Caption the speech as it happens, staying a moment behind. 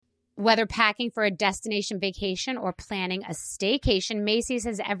Whether packing for a destination vacation or planning a staycation, Macy's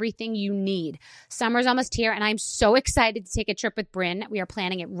has everything you need. Summer's almost here, and I'm so excited to take a trip with Bryn. We are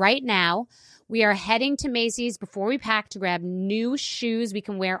planning it right now. We are heading to Macy's before we pack to grab new shoes we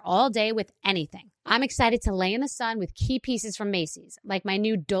can wear all day with anything. I'm excited to lay in the sun with key pieces from Macy's, like my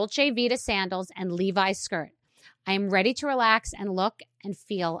new Dolce Vita sandals and Levi's skirt. I am ready to relax and look and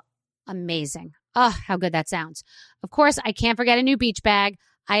feel amazing. Oh, how good that sounds. Of course, I can't forget a new beach bag.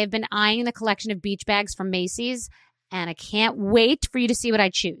 I have been eyeing the collection of beach bags from Macy's, and I can't wait for you to see what I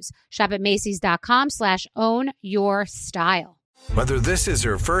choose. Shop at Macys.com/ownyourstyle. Whether this is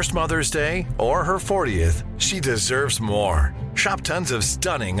her first Mother's Day or her 40th, she deserves more. Shop tons of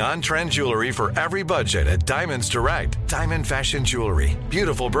stunning on-trend jewelry for every budget at Diamonds Direct. Diamond fashion jewelry,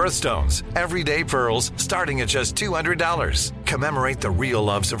 beautiful birthstones, everyday pearls starting at just $200. Commemorate the real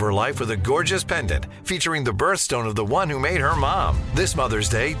loves of her life with a gorgeous pendant featuring the birthstone of the one who made her mom. This Mother's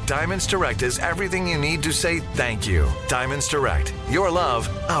Day, Diamonds Direct is everything you need to say thank you. Diamonds Direct, your love,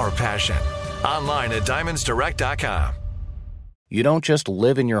 our passion. Online at diamondsdirect.com. You don't just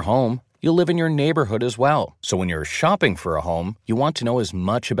live in your home, you live in your neighborhood as well. So when you're shopping for a home, you want to know as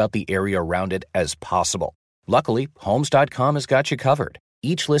much about the area around it as possible. Luckily, Homes.com has got you covered.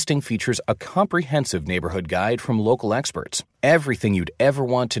 Each listing features a comprehensive neighborhood guide from local experts. Everything you'd ever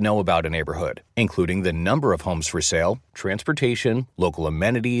want to know about a neighborhood, including the number of homes for sale, transportation, local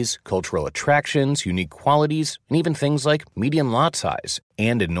amenities, cultural attractions, unique qualities, and even things like median lot size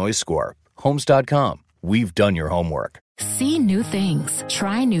and a noise score. Homes.com. We've done your homework. See new things,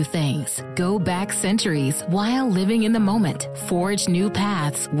 try new things, go back centuries while living in the moment, forge new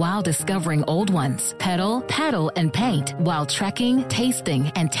paths while discovering old ones, pedal, paddle, and paint while trekking,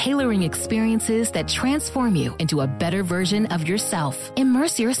 tasting, and tailoring experiences that transform you into a better version of yourself.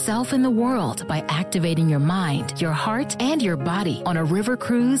 Immerse yourself in the world by activating your mind, your heart, and your body on a river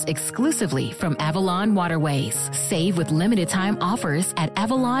cruise exclusively from Avalon Waterways. Save with limited time offers at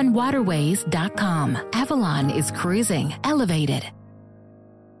AvalonWaterways.com. Avalon is cruising elevated.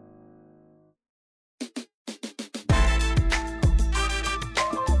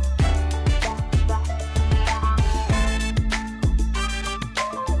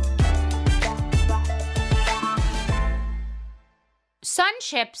 Sun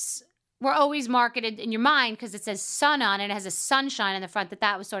chips were always marketed in your mind because it says sun on it. It has a sunshine in the front,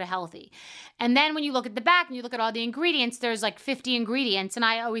 that was sort of healthy. And then when you look at the back and you look at all the ingredients, there's like 50 ingredients. And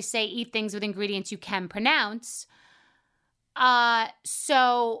I always say eat things with ingredients you can pronounce.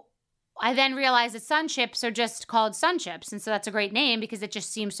 So I then realized that sun chips are just called sun chips. And so that's a great name because it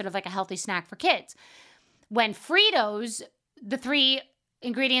just seems sort of like a healthy snack for kids. When Fritos, the 3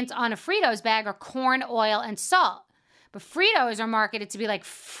 ingredients on a Fritos bag are corn, oil, and salt. But Fritos are marketed to be like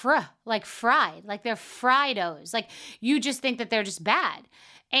fried, like they're Fritos. Like you just think that they're just bad.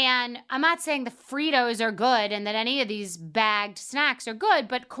 And I'm not saying the Fritos are good and that any of these bagged snacks are good,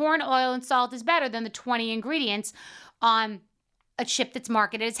 but corn, oil, and salt is better than the 20 ingredients on a chip that's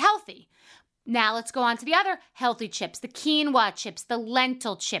marketed as healthy. Now let's go on to the other healthy chips, the quinoa chips, the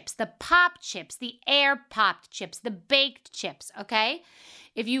lentil chips, the pop chips, the air popped chips, the baked chips, okay?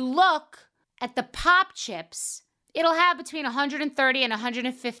 If you look at the pop chips, it'll have between 130 and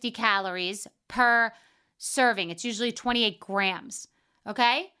 150 calories per serving. It's usually 28 grams,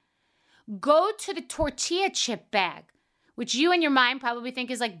 okay? Go to the tortilla chip bag, which you in your mind probably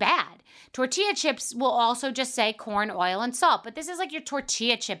think is like bad. Tortilla chips will also just say corn, oil, and salt. But this is like your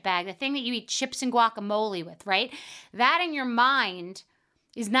tortilla chip bag, the thing that you eat chips and guacamole with, right? That in your mind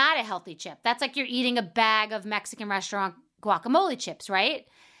is not a healthy chip. That's like you're eating a bag of Mexican restaurant guacamole chips, right?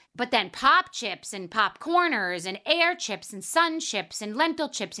 But then pop chips and popcorners and air chips and sun chips and lentil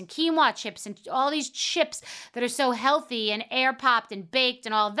chips and quinoa chips and all these chips that are so healthy and air popped and baked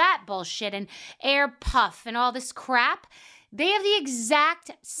and all that bullshit and air puff and all this crap, they have the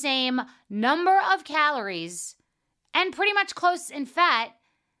exact same number of calories and pretty much close in fat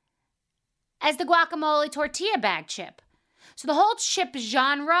as the guacamole tortilla bag chip. So the whole chip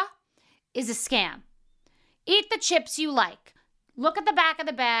genre is a scam. Eat the chips you like. Look at the back of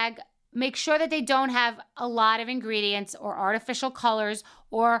the bag. Make sure that they don't have a lot of ingredients or artificial colors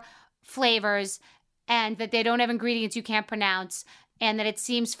or flavors, and that they don't have ingredients you can't pronounce, and that it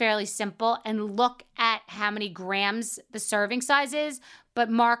seems fairly simple. And look at how many grams the serving size is. But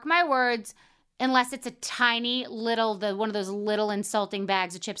mark my words, unless it's a tiny little, one of those little insulting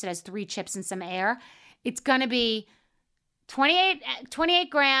bags of chips that has 3 chips and some air, it's going to be 28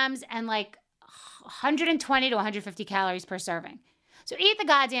 grams and like 120 to 150 calories per serving. So eat the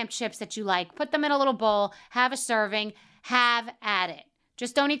goddamn chips that you like. Put them in a little bowl. Have a serving. Have at it.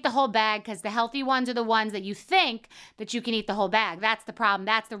 Just don't eat the whole bag, because the healthy ones are the ones that you think that you can eat the whole bag. That's the problem.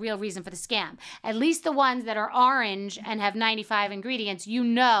 That's the real reason for the scam. At least the ones that are orange and have 95 ingredients, you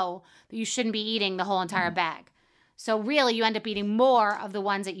know that you shouldn't be eating the whole entire bag. So really, you end up eating more of the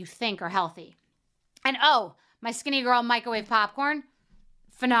ones that you think are healthy. And oh, my Skinny Girl microwave popcorn,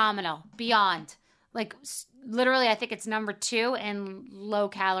 phenomenal, beyond. Like literally, I think it's number 2 in low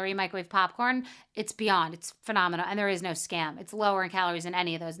calorie microwave popcorn. It's beyond. It's phenomenal. And there is no scam. It's lower in calories than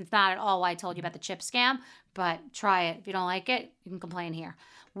any of those. It's not at all why I told you about the chip scam, but try it. If you don't like it, you can complain here.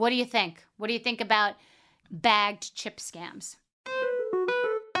 What do you think? What do you think about bagged chip scams?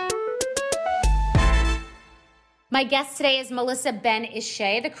 My guest today is Melissa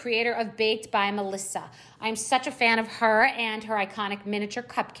Ben-Ishay, the creator of Baked by Melissa. I'm such a fan of her and her iconic miniature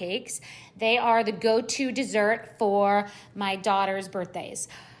cupcakes. They are the go-to dessert for my daughter's birthdays.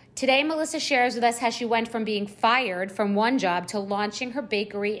 Today, Melissa shares with us how she went from being fired from one job to launching her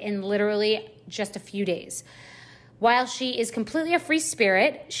bakery in literally just a few days. While she is completely a free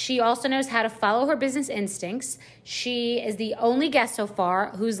spirit, she also knows how to follow her business instincts. She is the only guest so far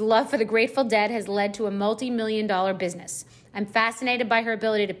whose love for the Grateful Dead has led to a multi-million-dollar business. I'm fascinated by her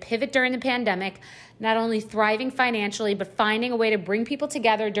ability to pivot during the pandemic, not only thriving financially, but finding a way to bring people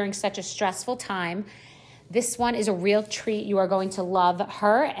together during such a stressful time. This one is a real treat. You are going to love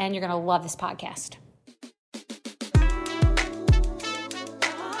her, and you're going to love this podcast.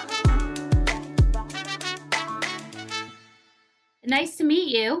 Nice to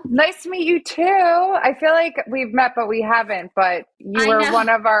meet you. Nice to meet you too. I feel like we've met, but we haven't. But you were one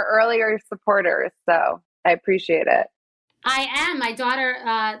of our earlier supporters, so I appreciate it. I am. My daughter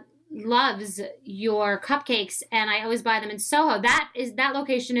loves your cupcakes, and I always buy them in Soho. That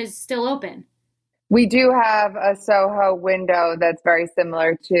location is still open. We do have a Soho window that's very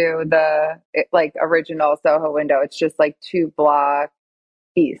similar to the original Soho window. It's just like 2 blocks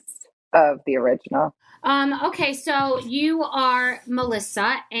east of the original. Okay, so you are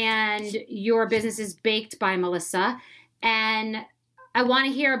Melissa, and your business is Baked by Melissa, and I want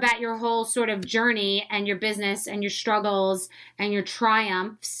to hear about your whole sort of journey and your business and your struggles and your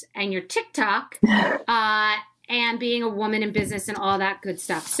triumphs and your TikTok, and being a woman in business and all that good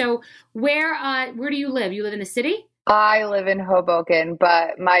stuff. So where do you live? You live in the city? I live in Hoboken,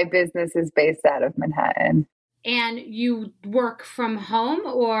 but my business is based out of Manhattan. And you work from home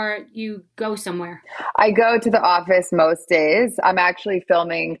or you go somewhere? I go to the office most days. I'm actually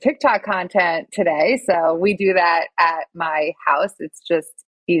filming TikTok content today. So we do that at my house. It's just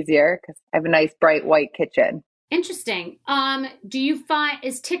easier because I have a nice bright white kitchen. Interesting. Do you find,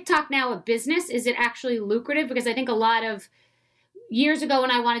 is TikTok now a business? Is it actually lucrative? Because I think a lot of years ago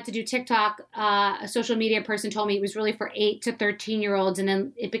when I wanted to do TikTok, a social media person told me it was really for 8 to 13-year-olds. And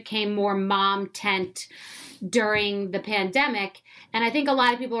then it became more mom tent during the pandemic. And I think a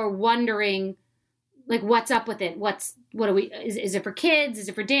lot of people are wondering, like, what's up with it? Is it for kids? Is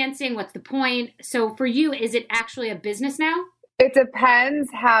it for dancing? What's the point? So for you, is it actually a business now? It depends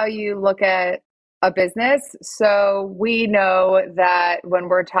how you look at a business. So we know that when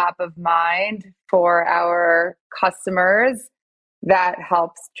we're top of mind for our customers, that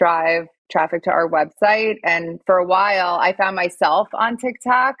helps drive traffic to our website. And for a while, I found myself on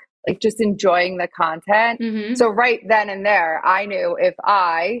TikTok, like just enjoying the content. Mm-hmm. So right then and there, I knew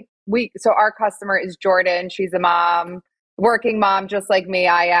so our customer is Jordan. She's a mom, working mom, just like me.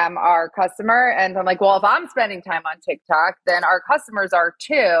 I am our customer. And I'm like, well, if I'm spending time on TikTok, then our customers are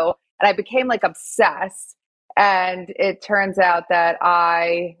too. And I became like obsessed. And it turns out that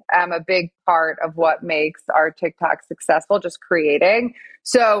I am a big part of what makes our TikTok successful, just creating.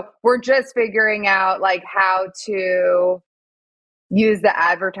 So we're just figuring out like how to use the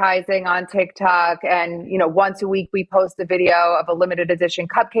advertising on TikTok. And, once a week we post a video of a limited edition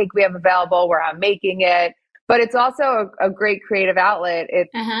cupcake we have available where I'm making it. But it's also a great creative outlet.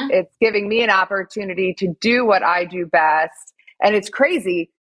 It's giving me an opportunity to do what I do best. And it's crazy.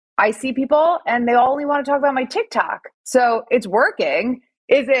 I see people and they only want to talk about my TikTok. So it's working.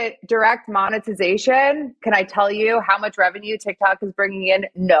 Is it direct monetization? Can I tell you how much revenue TikTok is bringing in?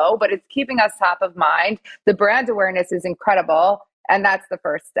 No, but it's keeping us top of mind. The brand awareness is incredible. And that's the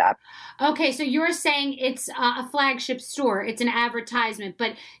first step. Okay, so you're saying it's a flagship store. It's an advertisement,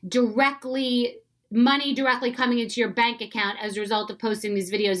 but money directly coming into your bank account as a result of posting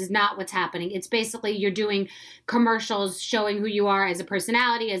these videos is not what's happening. It's basically you're doing commercials showing who you are as a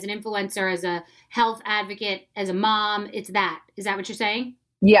personality, as an influencer, as a health advocate, as a mom. It's that. Is that what you're saying?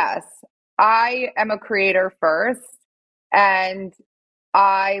 Yes. I am a creator first, and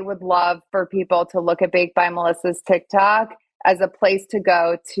I would love for people to look at Baked by Melissa's TikTok as a place to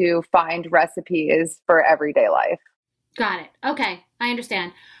go to find recipes for everyday life. Got it. Okay. I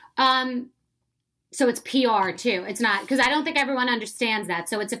understand. So it's PR too. It's not, because I don't think everyone understands that.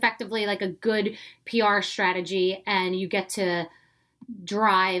 So it's effectively like a good PR strategy, and you get to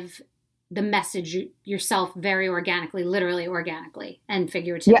drive the message yourself very organically, literally organically, and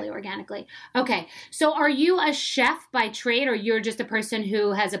figuratively organically. Okay. So are you a chef by trade, or you're just a person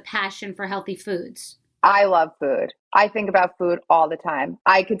who has a passion for healthy foods? I love food. I think about food all the time.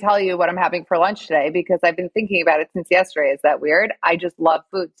 I could tell you what I'm having for lunch today because I've been thinking about it since yesterday. Is that weird? I just love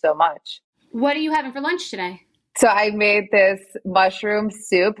food so much. What are you having for lunch today? So I made this mushroom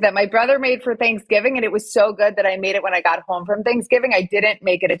soup that my brother made for Thanksgiving, and it was so good that I made it when I got home from Thanksgiving. I didn't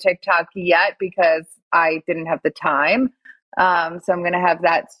make it a TikTok yet because I didn't have the time. So I'm going to have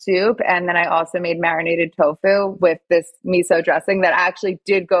that soup. And then I also made marinated tofu with this miso dressing that actually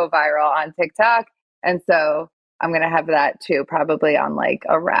did go viral on TikTok. And so I'm going to have that too, probably on like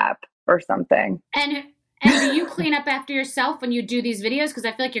a wrap or something. And do you clean up after yourself when you do these videos? Because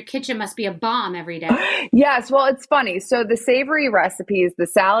I feel like your kitchen must be a bomb every day. Yes. Well, it's funny. So the savory recipes, the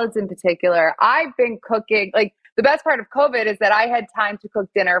salads in particular, I've been cooking. Like the best part of COVID is that I had time to cook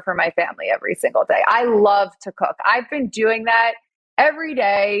dinner for my family every single day. I love to cook. I've been doing that every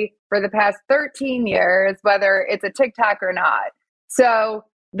day for the past 13 years, whether it's a TikTok or not. So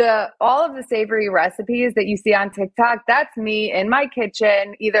all of the savory recipes that you see on TikTok, that's me in my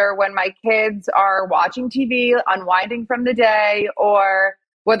kitchen, either when my kids are watching TV, unwinding from the day, or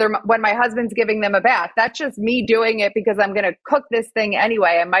when my husband's giving them a bath. That's just me doing it because I'm going to cook this thing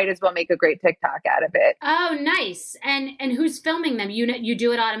anyway. I might as well make a great TikTok out of it. Oh, nice. And who's filming them? You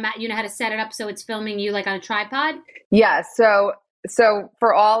do it automatic. You know how to set it up so it's filming you like on a tripod? Yeah. So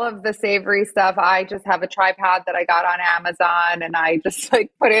for all of the savory stuff, I just have a tripod that I got on Amazon, and I just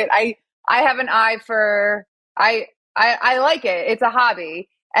like put it. I have an eye for I like it. It's a hobby.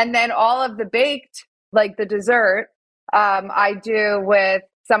 And then all of the baked, like the dessert, I do with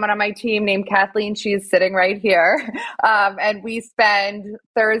someone on my team named Kathleen. She's sitting right here. And we spend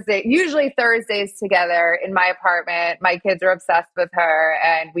usually Thursdays together in my apartment. My kids are obsessed with her,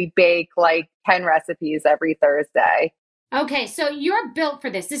 and we bake like 10 recipes every Thursday. Okay, so you're built for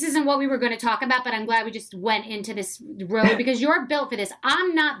this. This isn't what we were going to talk about, but I'm glad we just went into this road because you're built for this.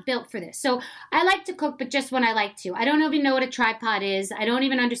 I'm not built for this. So I like to cook, but just when I like to. I don't even know what a tripod is. I don't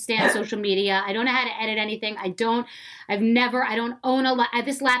even understand social media. I don't know how to edit anything. I don't own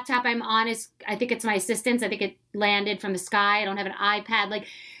this laptop I'm on I think it's my assistant's. I think it landed from the sky. I don't have an iPad.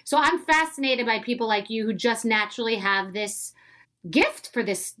 So I'm fascinated by people like you who just naturally have this gift for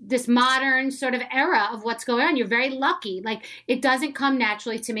this modern sort of era of what's going on. You're very lucky. Like it doesn't come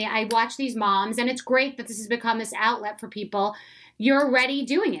naturally to me. I watch these moms, and it's great that this has become this outlet for people. You're already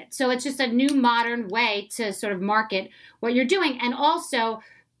doing it. So it's just a new modern way to sort of market what you're doing. And also,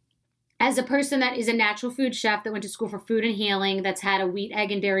 as a person that is a natural food chef that went to school for food and healing, that's had a wheat,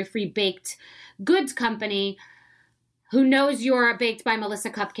 egg, and dairy-free baked goods company, who knows you're Baked by Melissa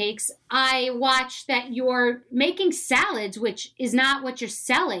Cupcakes, I watched that you're making salads, which is not what you're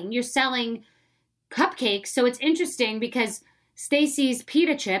selling. You're selling cupcakes. So it's interesting because Stacy's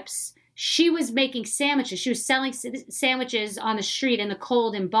Pita Chips, she was making sandwiches. She was selling sandwiches on the street in the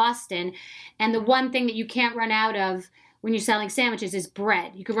cold in Boston. And the one thing that you can't run out of when you're selling sandwiches is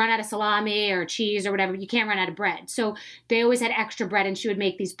bread. You could run out of salami or cheese or whatever, but you can't run out of bread. So they always had extra bread, and she would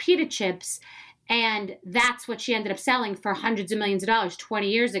make these pita chips. And that's what she ended up selling for hundreds of millions of dollars 20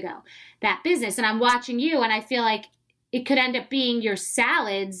 years ago, that business. And I'm watching you, and I feel like it could end up being your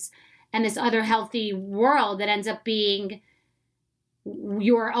salads and this other healthy world that ends up being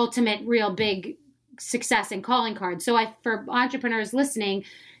your ultimate real big success and calling card. So for entrepreneurs listening,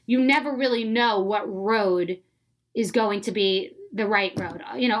 you never really know what road is going to be the right road.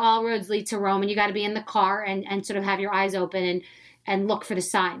 All roads lead to Rome, and you got to be in the car and sort of have your eyes open and look for the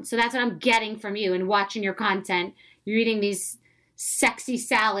signs. So that's what I'm getting from you and watching your content. You're eating these sexy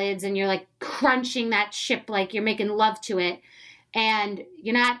salads, and you're like crunching that chip like you're making love to it. And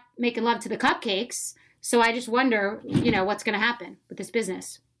you're not making love to the cupcakes. So I just wonder, what's going to happen with this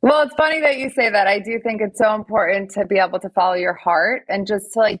business. Well, it's funny that you say that. I do think it's so important to be able to follow your heart and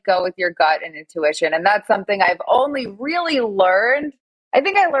just to go with your gut and intuition. And that's something I've only really learned. I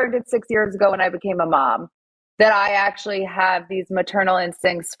think I learned it 6 years ago when I became a mom, that I actually have these maternal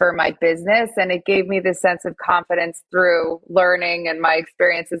instincts for my business. And it gave me this sense of confidence through learning and my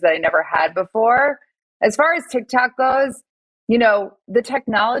experiences that I never had before. As far as TikTok goes, the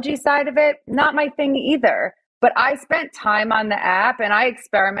technology side of it, not my thing either. But I spent time on the app, and I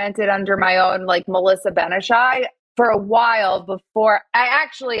experimented under my own Melissa Benishai for a while before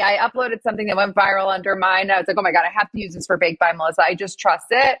I uploaded something that went viral under mine. I was like, oh my God, I have to use this for Baked by Melissa. I just trust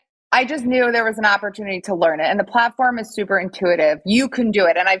it. I just knew there was an opportunity to learn it. And the platform is super intuitive. You can do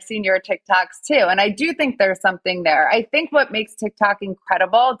it. And I've seen your TikToks too. And I do think there's something there. I think what makes TikTok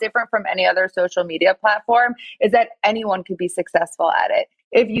incredible, different from any other social media platform, is that anyone could be successful at it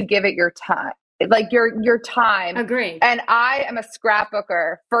if you give it your time. Like your time. Agreed. And I am a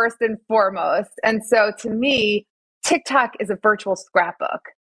scrapbooker first and foremost. And so to me, TikTok is a virtual scrapbook.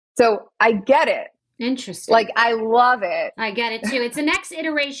 So I get it. Interesting. Like, I love it. I get it too. It's the next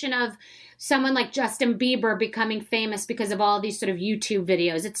iteration of someone like Justin Bieber becoming famous because of all these sort of YouTube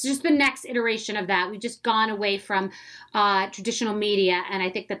videos. It's just the next iteration of that. We've just gone away from traditional media. And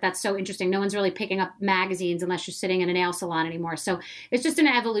I think that that's so interesting. No one's really picking up magazines unless you're sitting in a nail salon anymore. So it's just an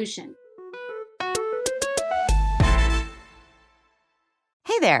evolution.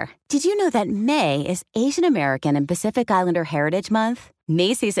 Hey there. Did you know that May is Asian American and Pacific Islander Heritage Month?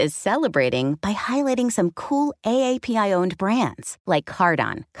 Macy's is celebrating by highlighting some cool AAPI-owned brands like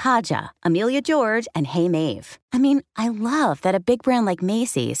Cardon, Kaja, Amelia George, and Hey Mave. I mean, I love that a big brand like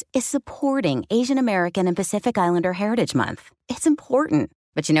Macy's is supporting Asian American and Pacific Islander Heritage Month. It's important.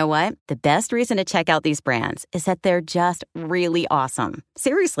 But you know what? The best reason to check out these brands is that they're just really awesome.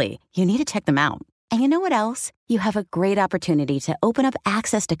 Seriously, you need to check them out. And you know what else? You have a great opportunity to open up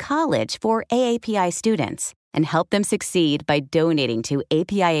access to college for AAPI students and help them succeed by donating to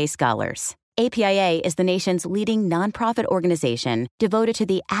APIA Scholars. APIA is the nation's leading nonprofit organization devoted to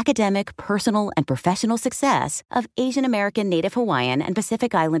the academic, personal, and professional success of Asian American, Native Hawaiian, and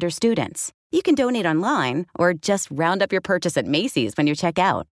Pacific Islander students. You can donate online or just round up your purchase at Macy's when you check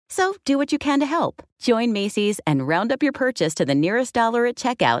out. So do what you can to help. Join Macy's and round up your purchase to the nearest dollar at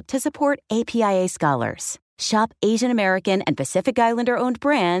checkout to support APIA Scholars. Shop Asian American and Pacific Islander-owned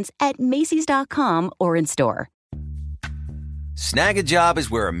brands at Macys.com or in store. Snag a Job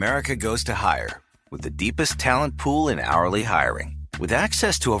is where America goes to hire, with the deepest talent pool in hourly hiring. With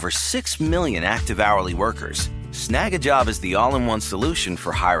access to over 6 million active hourly workers, Snag a Job is the all-in-one solution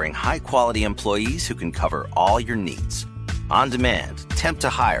for hiring high-quality employees who can cover all your needs. On demand, temp to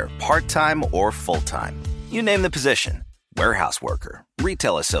hire, part-time or full-time. You name the position. Warehouse worker,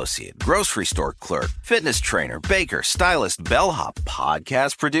 retail associate, grocery store clerk, fitness trainer, baker, stylist, bellhop,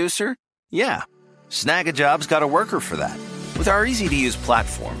 podcast producer. Yeah, Snag a Job's got a worker for that. With our easy-to-use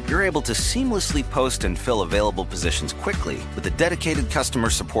platform, you're able to seamlessly post and fill available positions quickly with a dedicated customer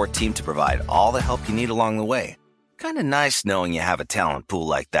support team to provide all the help you need along the way. Kind of nice knowing you have a talent pool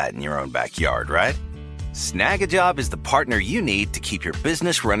like that in your own backyard, right? Snag a Job is the partner you need to keep your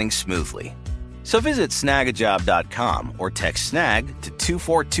business running smoothly. So visit snagajob.com or text snag to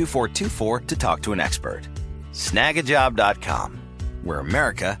 242424 to talk to an expert. Snagajob.com, where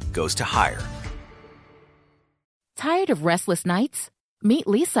America goes to hire. Tired of restless nights? Meet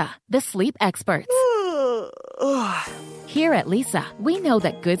Lisa, the sleep expert. Here at Lisa, we know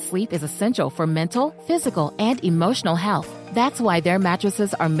that good sleep is essential for mental, physical, and emotional health. That's why their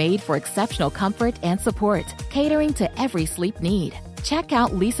mattresses are made for exceptional comfort and support, catering to every sleep need. Check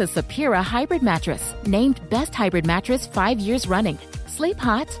out Lisa's Sapira Hybrid Mattress, named Best Hybrid Mattress 5 years running. Sleep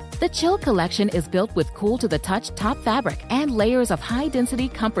hot? The Chill Collection is built with cool-to-the-touch top fabric and layers of high-density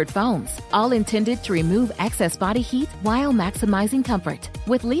comfort foams, all intended to remove excess body heat while maximizing comfort.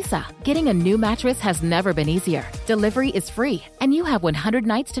 With Lisa, getting a new mattress has never been easier. Delivery is free, and you have 100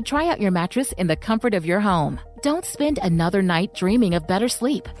 nights to try out your mattress in the comfort of your home. Don't spend another night dreaming of better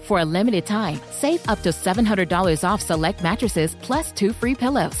sleep. For a limited time, save up to $700 off select mattresses plus 2 free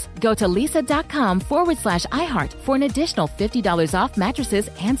pillows. Go to lisa.com/iHeart for an additional $50 off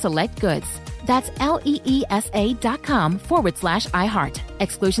mattresses and select goods. That's LEESA.com/iHeart.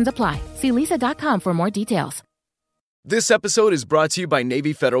 Exclusions apply. See lisa.com for more details. This episode is brought to you by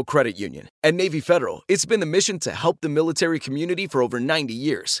Navy Federal Credit Union. At Navy Federal, it's been the mission to help the military community for over 90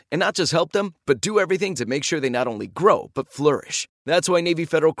 years. And not just help them, but do everything to make sure they not only grow, but flourish. That's why Navy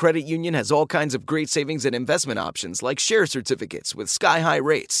Federal Credit Union has all kinds of great savings and investment options like share certificates with sky-high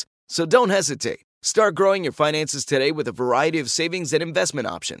rates. So don't hesitate. Start growing your finances today with a variety of savings and investment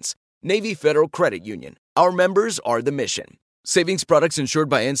options. Navy Federal Credit Union. Our members are the mission. Savings products insured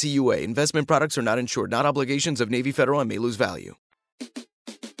by NCUA. Investment products are not insured, not obligations of Navy Federal and may lose value.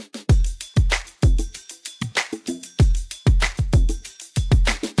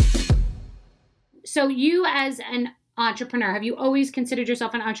 So you as an entrepreneur, have you always considered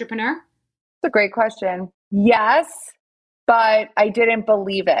yourself an entrepreneur? That's a great question. Yes, but I didn't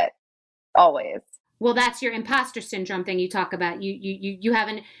believe it always. Well, that's your imposter syndrome thing you talk about. You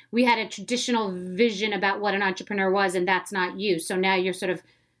haven't, we had a traditional vision about what an entrepreneur was, and that's not you. So now you're sort of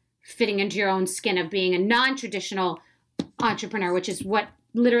fitting into your own skin of being a non-traditional entrepreneur, which is what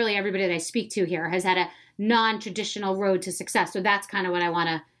literally everybody that I speak to here has had a non-traditional road to success. So that's kind of what I want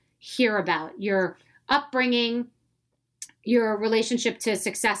to hear about your upbringing, your relationship to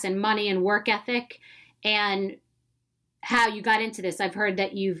success and money and work ethic, and how you got into this. I've heard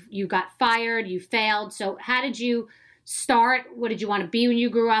that you got fired, you failed. So how did you start? What did you want to be when you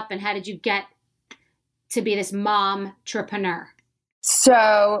grew up? And how did you get to be this mom-trepreneur?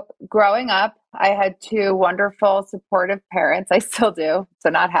 So growing up, I had two wonderful, supportive parents. I still do.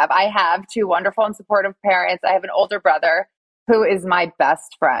 I have two wonderful and supportive parents. I have an older brother who is my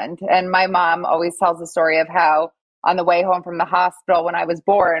best friend. And my mom always tells the story of how on the way home from the hospital when I was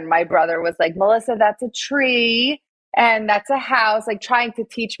born, my brother was like, Melissa, that's a tree. And that's a house, like trying to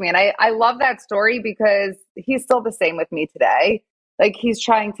teach me. And I love that story because he's still the same with me today. Like he's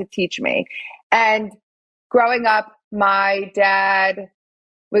trying to teach me. And growing up, my dad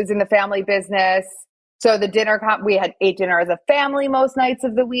was in the family business. So we ate dinner as a family most nights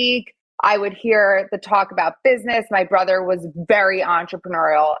of the week. I would hear the talk about business. My brother was very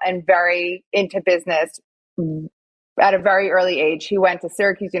entrepreneurial and very into business at a very early age. He went to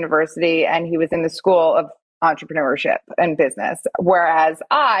Syracuse University and he was in the School of Entrepreneurship and Business. Whereas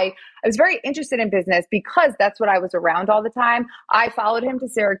I was very interested in business because that's what I was around all the time. I followed him to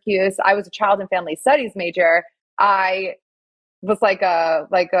Syracuse. I was a child and family studies major. I was like a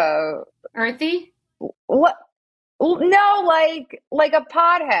earthy? What? No, like a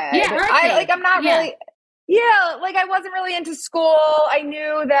pothead. Yeah, earthy. I'm not really. Yeah, like I wasn't really into school. I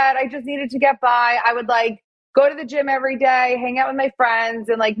knew that I just needed to get by. I would like go to the gym every day, hang out with my friends,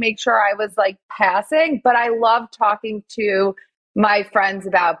 and like make sure I was like passing. But I love talking to my friends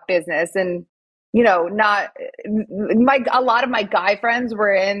about business, and a lot of my guy friends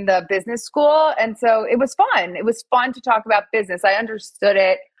were in the business school, and so it was fun. It was fun to talk about business. I understood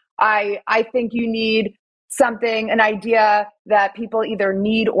it. I think you need an idea that people either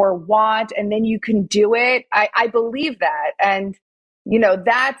need or want, and then you can do it. I believe that, and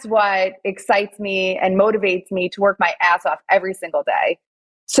that's what excites me and motivates me to work my ass off every single day.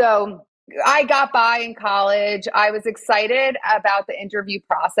 So I got by in college. I was excited about the interview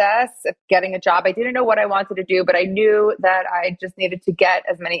process of getting a job. I didn't know what I wanted to do, but I knew that I just needed to get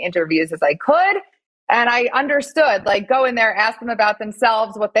as many interviews as I could. And I understood, like, go in there, ask them about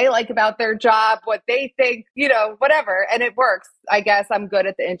themselves, what they like about their job, what they think, whatever. And it works. I guess I'm good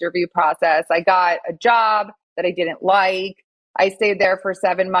at the interview process. I got a job that I didn't like. I stayed there for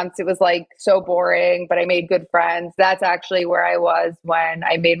 7 months. It was like so boring, but I made good friends. That's actually where I was when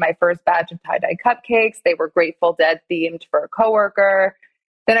I made my first batch of tie-dye cupcakes. They were Grateful Dead themed for a coworker.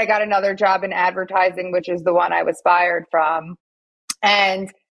 Then I got another job in advertising, which is the one I was fired from.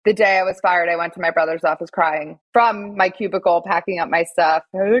 And the day I was fired, I went to my brother's office crying from my cubicle, packing up my stuff.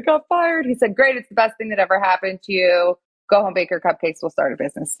 I got fired. He said, great, it's the best thing that ever happened to you. Go home, bake your cupcakes. We'll start a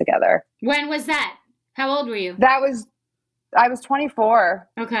business together. When was that? How old were you? I was 24.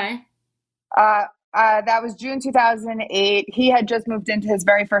 Okay. That was June 2008. He had just moved into his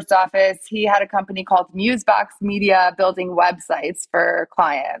very first office. He had a company called Musebox Media building websites for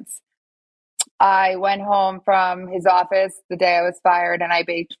clients. I went home from his office the day I was fired and I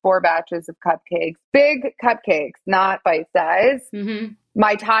baked 4 batches of cupcakes, big cupcakes, not bite size. Mm-hmm.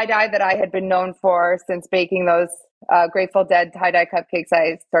 My tie-dye that I had been known for since baking those Grateful Dead tie-dye cupcakes,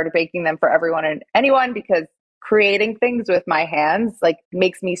 I started baking them for everyone and anyone because creating things with my hands like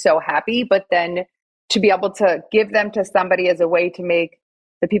makes me so happy. But then to be able to give them to somebody as a way to make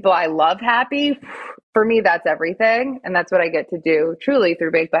the people I love happy, for me, that's everything. And that's what I get to do truly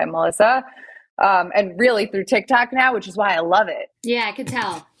through Baked by Melissa. And really through TikTok now, which is why I love it. Yeah, I could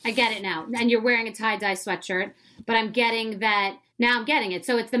tell. I get it now. And you're wearing a tie-dye sweatshirt, but I'm getting that. Now I'm getting it.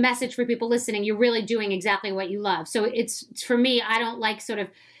 So it's the message for people listening. You're really doing exactly what you love. So it's for me, I don't like sort of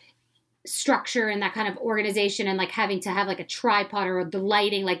structure and that kind of organization and like having to have like a tripod or the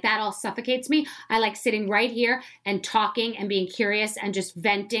lighting, like that all suffocates me. I like sitting right here and talking and being curious and just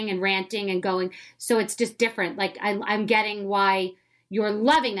venting and ranting and going. So it's just different. Like I'm getting why you're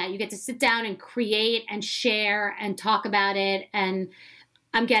loving that. You get to sit down and create and share and talk about it. And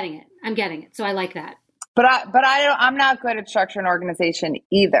I'm getting it. So I like that. But I'm not good at structure and organization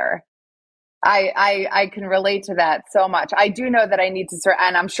either. I can relate to that so much. I do know that I need to,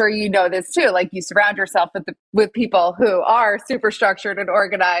 and I'm sure you know this too, like you surround yourself with people who are super structured and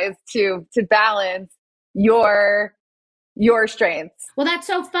organized to balance your strengths. Well, that's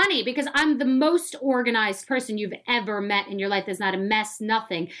so funny because I'm the most organized person you've ever met in your life. There's not a mess,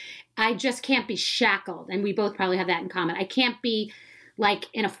 nothing. I just can't be shackled. And we both probably have that in common. I can't be like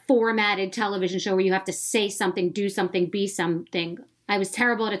in a formatted television show where you have to say something, do something, be something. I was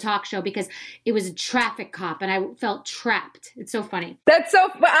terrible at a talk show because it was a traffic cop and I felt trapped. It's so funny. That's so,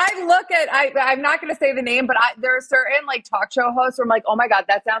 I'm not going to say the name, but there are certain like talk show hosts where I'm like, oh my God,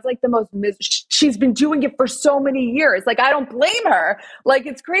 that sounds like the most, she's been doing it for so many years. Like, I don't blame her. Like,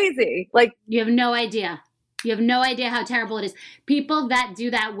 it's crazy. Like, you have no idea. You have no idea how terrible it is. People that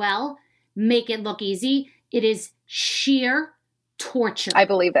do that well make it look easy. It is sheer torture. I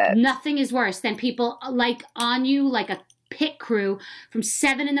believe it. Nothing is worse than people like on you like a pit crew from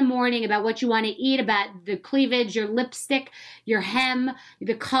 7 a.m. about what you want to eat, about the cleavage, your lipstick, your hem,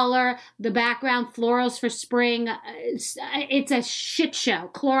 the color, the background, florals for spring. It's a shit show.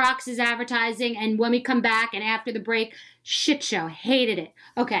 Clorox is advertising, and when we come back and after the break, shit show. Hated it.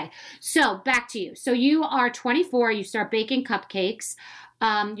 Okay, so back to you. So you are 24. You start baking cupcakes.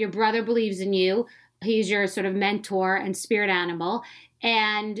 Your brother believes in you. He's your sort of mentor and spirit animal.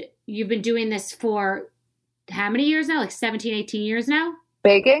 And you've been doing this for how many years now? Like 17, 18 years now?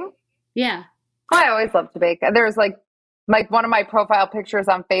 Baking? Yeah. I always loved to bake. There's like one of my profile pictures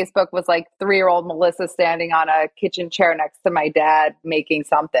on Facebook was like 3-year-old Melissa standing on a kitchen chair next to my dad making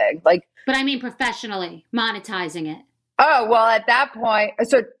something. Like, but I mean professionally, monetizing it. Oh, well, at that point,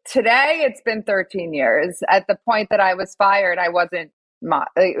 so today it's been 13 years. At the point that I was fired, I wasn't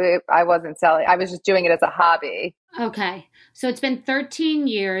selling. I was just doing it as a hobby. Okay. So it's been 13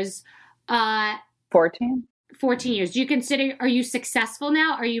 years. 14? 14 years. Do you consider, are you successful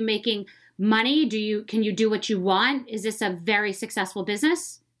now? Are you making money? Can you do what you want? Is this a very successful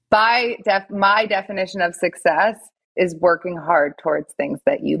business? My definition of success is working hard towards things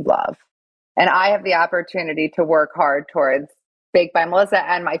that you love. And I have the opportunity to work hard towards Baked by Melissa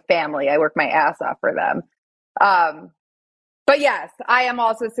and my family. I work my ass off for them. But yes, I am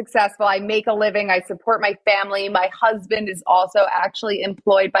also successful. I make a living. I support my family. My husband is also actually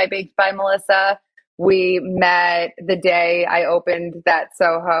employed by Baked by Melissa. We met the day I opened that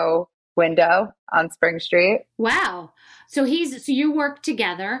Soho window on Spring Street. Wow. So you work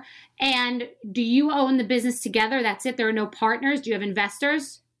together, and do you own the business together? That's it? There are no partners? Do you have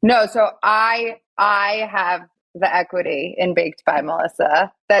investors? No. So I have the equity in Baked by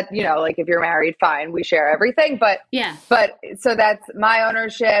Melissa that, like if you're married, fine, we share everything. But yeah, so that's my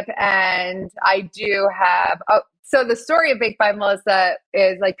ownership. And I do have, so the story of Baked by Melissa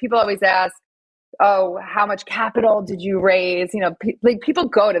is like, people always ask, oh, how much capital did you raise? Like people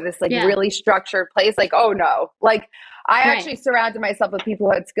go to this really structured place. Like, oh no, like I actually surrounded myself with people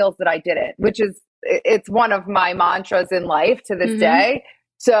who had skills that I didn't, it's one of my mantras in life to this day.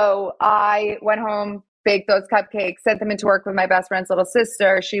 So I went home, baked those cupcakes, sent them into work with my best friend's little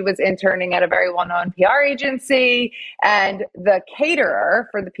sister. She was interning at a very well-known PR agency, and the caterer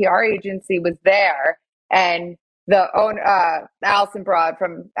for the PR agency was there. And the owner, Allison Broad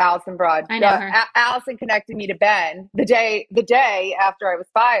from Allison Broad, I know her. Allison connected me to Ben the day after I was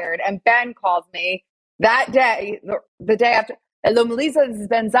fired. And Ben calls me that day, the day after. Hello, Melissa, this is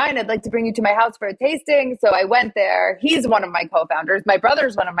Ben Zine. I'd like to bring you to my house for a tasting. So I went there. He's one of my co-founders. My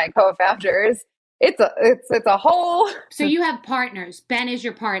brother's one of my co-founders. It's a whole. So you have partners. Ben is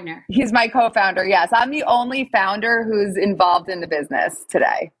your partner. He's my co-founder. Yes. I'm the only founder who's involved in the business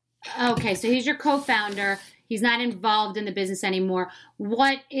today. Okay. So he's your co-founder. He's not involved in the business anymore.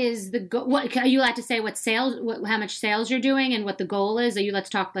 What is the goal? What are you allowed to say? What sales? How much sales you're doing, and what the goal is? Are you allowed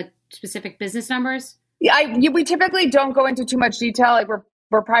to talk like specific business numbers? Yeah, we typically don't go into too much detail. Like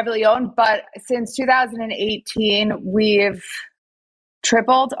we're privately owned, but since 2018, we've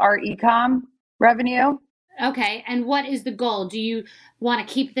tripled our e-com revenue. Okay. And what is the goal? Do you want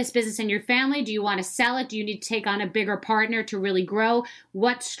to keep this business in your family? Do you want to sell it? Do you need to take on a bigger partner to really grow?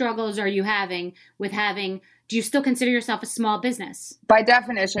 What struggles are you having with do you still consider yourself a small business? By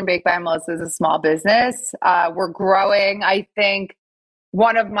definition, Baked by Melissa is a small business. We're growing. I think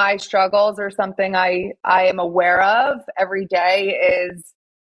one of my struggles, or something I am aware of every day, is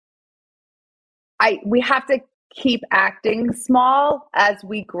we have to keep acting small as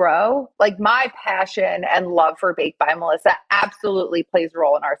we grow. Like my passion and love for Baked by Melissa absolutely plays a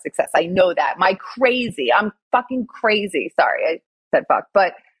role in our success. I know that. I'm fucking crazy. Sorry, I said fuck,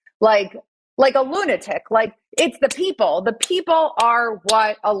 but like a lunatic. Like it's the people. The people are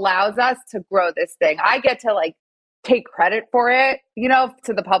what allows us to grow this thing. I get to take credit for it,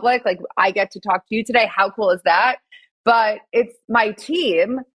 to the public. Like I get to talk to you today. How cool is that? But it's my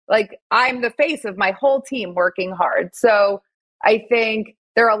team. Like I'm the face of my whole team working hard. So I think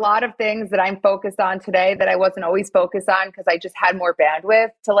there are a lot of things that I'm focused on today that I wasn't always focused on because I just had more bandwidth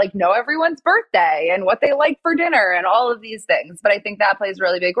to know everyone's birthday and what they like for dinner and all of these things. But I think that plays a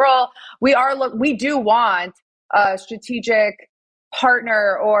really big role. We do want a strategic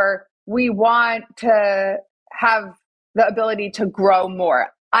partner, or we want to have the ability to grow more.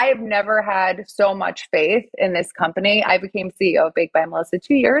 I have never had so much faith in this company. I became CEO of Baked by Melissa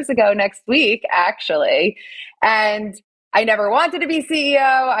 2 years ago next week, actually. And I never wanted to be CEO.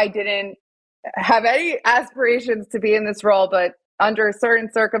 I didn't have any aspirations to be in this role, but under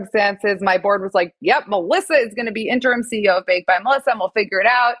certain circumstances, my board was like, yep, Melissa is going to be interim CEO of Baked by Melissa and we'll figure it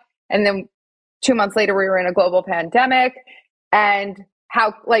out. And then 2 months later, we were in a global pandemic, and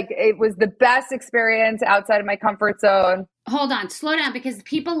it was the best experience outside of my comfort zone. Hold on, slow down, because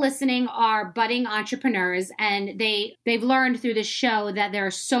people listening are budding entrepreneurs, and they've learned through this show that there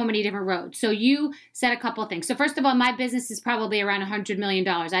are so many different roads. So you said a couple of things. So first of all, my business is probably around $100 million.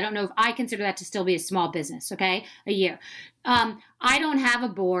 I don't know if I consider that to still be a small business, okay, a year. I don't have a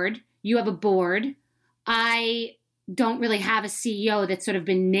board. You have a board. I don't really have a CEO that's sort of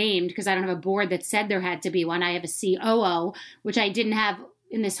been named, because I don't have a board that said there had to be one. I have a COO, which I didn't have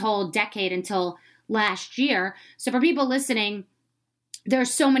in this whole decade until last year. So for people listening, there are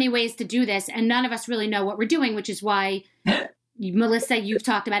so many ways to do this, and none of us really know what we're doing, which is why, Melissa, you've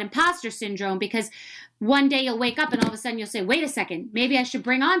talked about imposter syndrome, because one day you'll wake up and all of a sudden you'll say, wait a second, maybe I should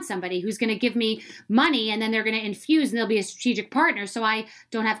bring on somebody who's going to give me money, and then they're going to infuse and they'll be a strategic partner, so I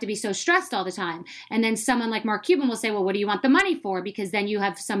don't have to be so stressed all the time. And then someone like Mark Cuban will say, well, what do you want the money for? Because then you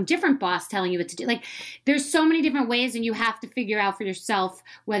have some different boss telling you what to do. Like, there's so many different ways, and you have to figure out for yourself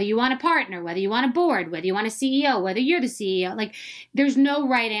whether you want a partner, whether you want a board, whether you want a CEO, whether you're the CEO. Like, there's no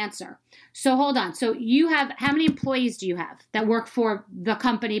right answer. So hold on. So you have, how many employees do you have that work for the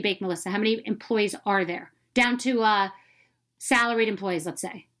company Baked Melissa? How many employees are there? Down to salaried employees, let's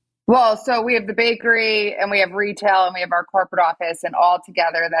say. Well, so we have the bakery, and we have retail, and we have our corporate office, and all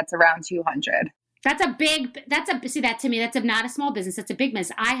together that's around 200. See, that to me, that's not a small business. That's a big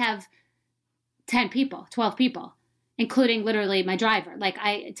business. I have 10 people, 12 people, including literally my driver,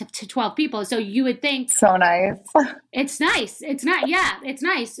 to 12 people. So you would think. So nice. It's nice. It's not. Yeah, it's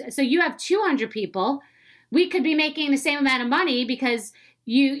nice. So you have 200 people. We could be making the same amount of money because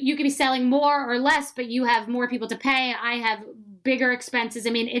you could be selling more or less, but you have more people to pay. I have bigger expenses.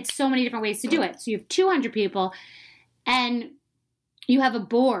 I mean, it's so many different ways to do it. So you have 200 people and you have a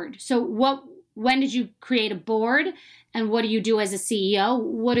board. So when did you create a board, and what do you do as a CEO?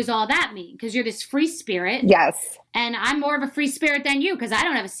 What does all that mean? Because you're this free spirit. Yes. And I'm more of a free spirit than you, because I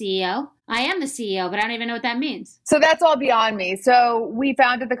don't have a CEO. I am the CEO, but I don't even know what that means. So that's all beyond me. So we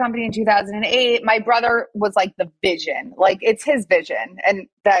founded the company in 2008. My brother was like the vision, like it's his vision. And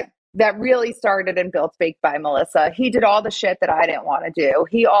that really started and built Baked by Melissa. He did all the shit that I didn't want to do.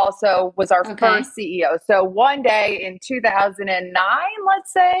 He also was our first CEO. So one day in 2009,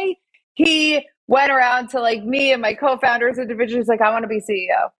 let's say, he went around to like me and my co-founders individually, like, I want to be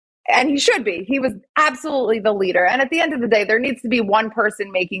CEO. And he should be. He was absolutely the leader. And at the end of the day, there needs to be one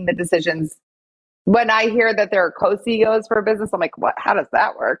person making the decisions. When I hear that there are co-CEOs for a business, I'm like, what? How does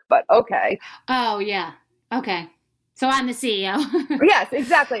that work? But okay. Oh, yeah. Okay. So I'm the CEO. Yes,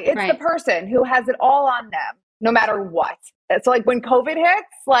 exactly. It's the person who has it all on them, no matter what. It's like when COVID hits,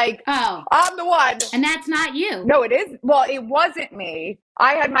 like, I'm the one. And that's not you. No, it is. Well, it wasn't me.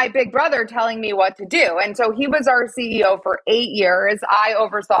 I had my big brother telling me what to do. And so he was our CEO for 8 years. I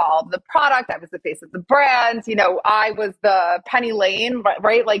oversaw all of the product. I was the face of the brand. You know, I was the Penny Lane,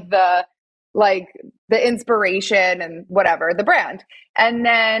 right? Like the inspiration and whatever, the brand. And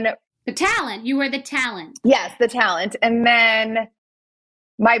then the talent. You were the talent. Yes, the talent. And then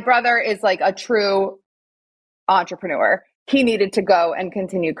my brother is like a true entrepreneur. He needed to go and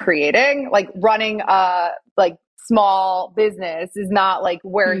continue creating. Like running a small business is not like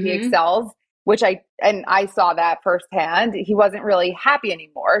where he excels, which I saw that firsthand. He wasn't really happy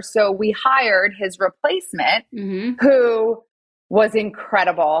anymore. So we hired his replacement, who was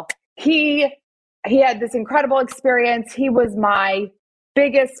incredible. He had this incredible experience. He was my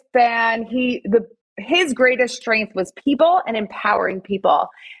biggest fan. His greatest strength was people and empowering people.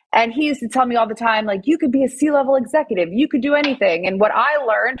 And he used to tell me all the time, like, you could be a C-level executive. You could do anything. And what I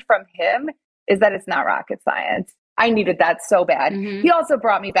learned from him is that it's not rocket science. I needed that so bad. He also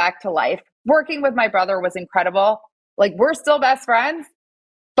brought me back to life. Working with my brother was incredible. Like, we're still best friends.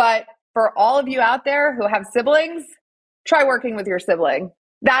 But for all of you out there who have siblings, try working with your sibling.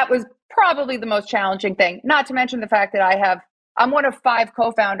 That was probably the most challenging thing. Not to mention the fact that I'm one of 5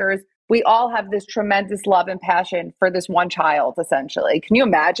 co-founders. We all have this tremendous love and passion for this one child, essentially. Can you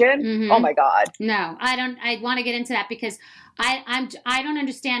imagine? Oh my God. No, I don't. I want to get into that because I don't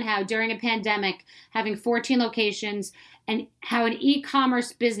understand how during a pandemic, having 14 locations and how an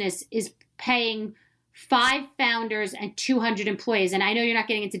e-commerce business is paying 5 founders and 200 employees. And I know you're not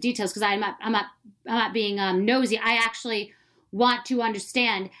getting into details because I'm not being nosy. I actually want to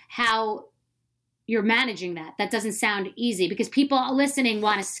understand how you're managing that. That doesn't sound easy because people listening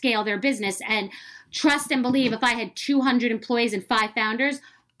want to scale their business and trust and believe. If I had 200 employees and 5 founders,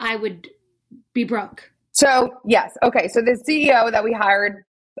 I would be broke. So yes. Okay. So the CEO that we hired,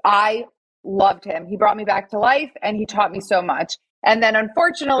 I loved him. He brought me back to life and he taught me so much. And then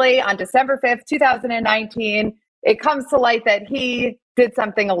unfortunately on December 5th, 2019, it comes to light that he did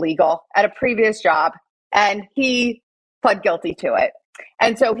something illegal at a previous job and he pled guilty to it.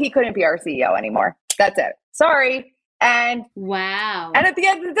 And so he couldn't be our CEO anymore. That's it. Sorry. And wow. And at the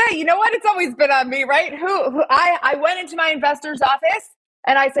end of the day, you know what? It's always been on me, right? I went into my investor's office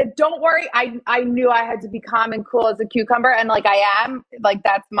and I said, don't worry. I knew I had to be calm and cool as a cucumber. And like, I am, like,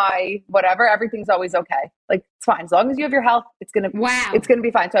 that's my whatever. Everything's always okay. Like, it's fine. As long as you have your health, it's going to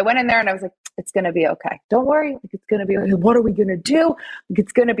be fine. So I went in there and I was like, it's going to be okay. Don't worry. Like, it's going to be okay. What are we going to do? Like,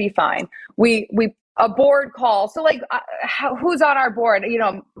 it's going to be fine. A board call. So like, who's on our board? You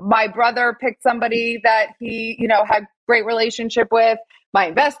know, my brother picked somebody that he, you know, had great relationship with. My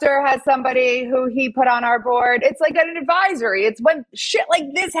investor has somebody who he put on our board. It's like an advisory. It's when shit like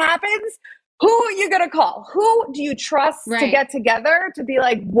this happens, who are you going to call? Who do you trust to get together to be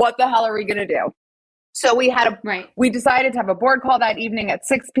like, what the hell are we going to do? So we decided to have a board call that evening at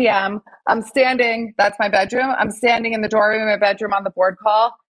 6 p.m. I'm standing, that's my bedroom. I'm standing in the doorway of my bedroom on the board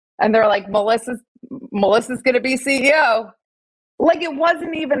call. And they're like, Melissa's going to be CEO. Like, it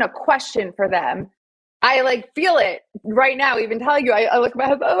wasn't even a question for them. I like feel it right now, even telling you, I look at my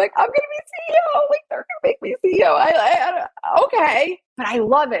husband, I'm like, I'm going to be CEO. Like, they're going to make me CEO. Okay. But I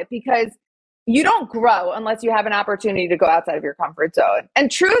love it because you don't grow unless you have an opportunity to go outside of your comfort zone.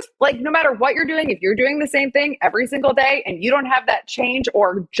 And truth, like, no matter what you're doing, if you're doing the same thing every single day and you don't have that change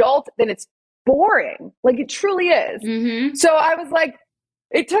or jolt, then it's boring. Like, it truly is. Mm-hmm. So I was like,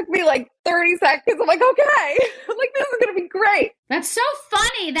 it took me like 30 seconds. I'm like, okay, like, this is going to be great. That's so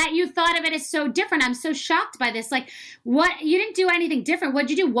funny that you thought of it as so different. I'm so shocked by this. Like, what? You didn't do anything different. What'd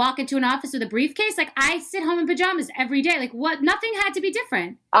you do? Walk into an office with a briefcase? Like, I sit home in pajamas every day. Like, what? Nothing had to be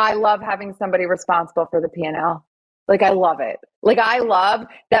different. I love having somebody responsible for the P&L. Like, I love it. Like, I love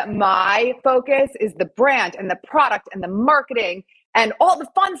that my focus is the brand and the product and the marketing and all the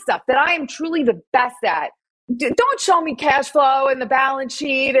fun stuff that I am truly the best at. Don't show me cash flow and the balance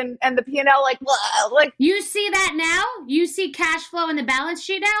sheet and the P&L. Like you see that now? You see cash flow in the balance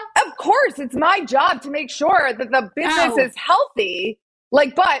sheet now? Of course, it's my job to make sure that the business is healthy.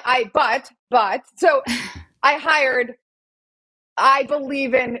 Like, so I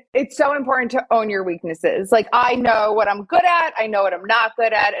believe in, it's so important to own your weaknesses. Like, I know what I'm good at. I know what I'm not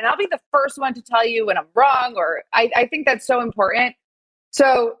good at. And I'll be the first one to tell you when I'm wrong, or I think that's so important.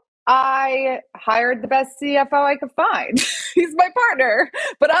 So I hired the best CFO I could find. He's my partner,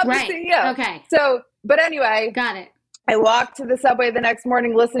 but I'm the CEO. Okay. So, but anyway. Got it. I walked to the subway the next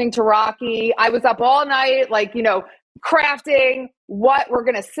morning listening to Rocky. I was up all night, like, you know, crafting what we're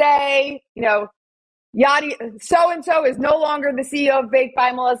going to say, you know, Yadi, so-and-so is no longer the CEO of Baked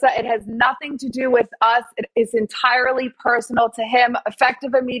by Melissa. It has nothing to do with us. It is entirely personal to him.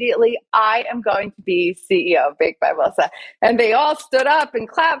 Effective immediately, I am going to be CEO of Baked by Melissa. And they all stood up and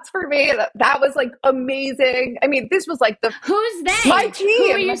clapped for me. That was like amazing. I mean, this was like Who's they? My team.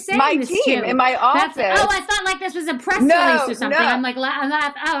 Who are you saying my this team to? in my office. I thought like this was a press release or something. No. I'm like,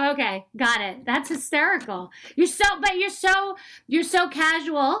 oh, okay. Got it. That's hysterical. You're so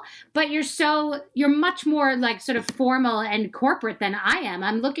casual, but you're much more like sort of formal and corporate than I am.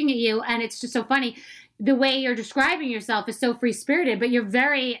 I'm looking at you and it's just so funny. The way you're describing yourself is so free-spirited, but you're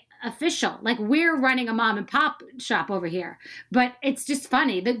very official. Like, we're running a mom and pop shop over here. But it's just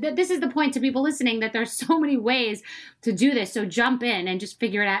funny. This is the point to people listening, that there's so many ways to do this. So jump in and just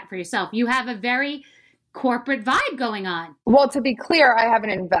figure it out for yourself. You have a very corporate vibe going on. Well, to be clear, I have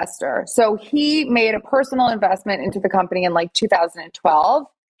an investor. So he made a personal investment into the company in like 2012.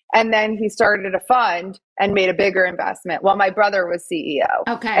 And then he started a fund and made a bigger investment while my brother was CEO.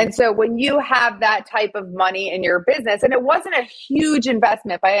 Okay. And so when you have that type of money in your business, and it wasn't a huge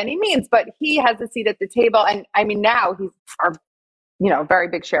investment by any means, but he has a seat at the table. And I mean, now he's our, very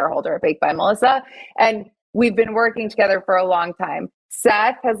big shareholder at Baked by Melissa. And we've been working together for a long time.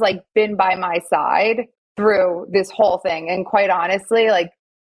 Seth has like been by my side through this whole thing. And quite honestly, like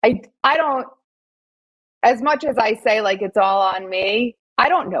I don't, as much as I say like it's all on me, I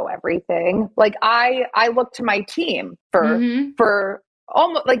don't know everything. Like I look to my team for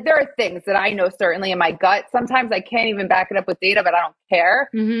almost, like, there are things that I know certainly in my gut. Sometimes I can't even back it up with data, but I don't care.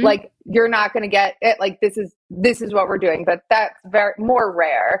 Mm-hmm. Like, you're not going to get it. Like, this is what we're doing, but that's very more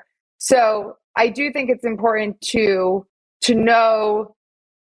rare. So I do think it's important to know,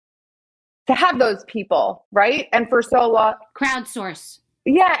 to have those people, right? And for so long, crowdsource.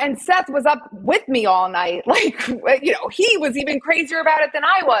 Yeah, and Seth was up with me all night. Like, he was even crazier about it than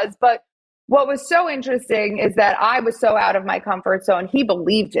I was. But what was so interesting is that I was so out of my comfort zone. He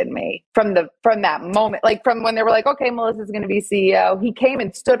believed in me from that moment, like from when they were like, okay, Melissa's going to be CEO. He came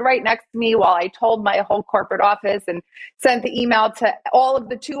and stood right next to me while I told my whole corporate office and sent the email to all of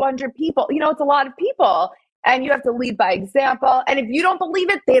the 200 people. It's a lot of people. And you have to lead by example. And if you don't believe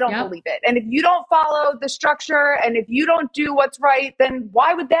it, they don't believe it. And if you don't follow the structure and if you don't do what's right, then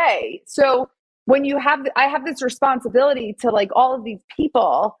why would they? So when I have this responsibility to like all of these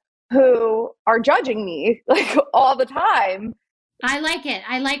people who are judging me like all the time. I like it.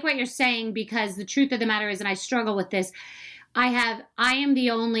 I like what you're saying, because the truth of the matter is, and I struggle with this, I own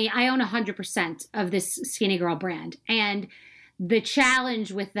 100% of this Skinny Girl brand. And the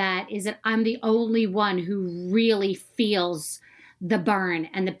challenge with that is that I'm the only one who really feels the burn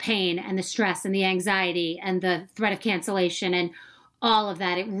and the pain and the stress and the anxiety and the threat of cancellation and all of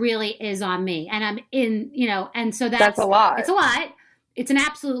that. It really is on me. And I'm in, and so that's a lot. It's a lot. It's an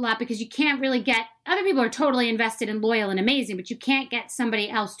absolute lot, because you can't really get, other people are totally invested and loyal and amazing, but you can't get somebody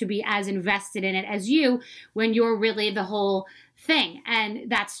else to be as invested in it as you when you're really the whole thing.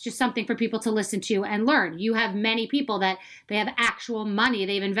 And that's just something for people to listen to and learn. You have many people that they have actual money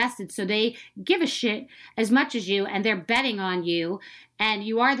they've invested, so they give a shit as much as you, and they're betting on you, and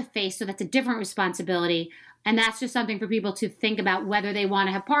you are the face, so that's a different responsibility. And that's just something for people to think about, whether they want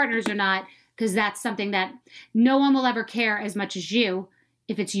to have partners or not, because that's something that no one will ever care as much as you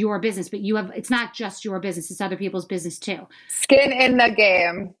if it's your business. But it's not just your business, it's other people's business too. Skin in the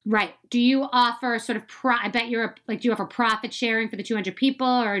game. Right. Do you offer sort of, I bet do you offer profit sharing for the 200 people,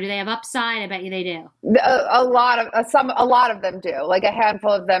 or do they have upside? I bet you they do. A lot of them do, like a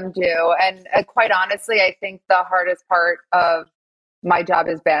handful of them do. And quite honestly, I think the hardest part of my job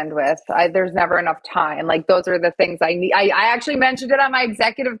is bandwidth. There's never enough time. Like, those are the things I need. I actually mentioned it on my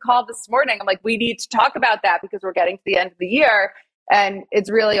executive call this morning. I'm like, we need to talk about that, because we're getting to the end of the year. And it's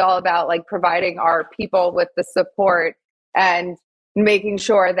really all about like providing our people with the support and making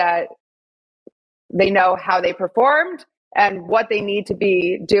sure that they know how they performed and what they need to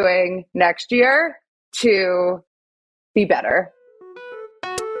be doing next year to be better.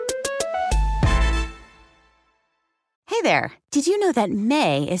 Hey there. Did you know that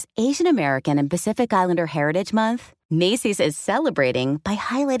May is Asian American and Pacific Islander Heritage Month? Macy's is celebrating by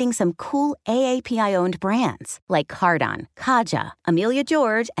highlighting some cool AAPI-owned brands like Cardon, Kaja, Amelia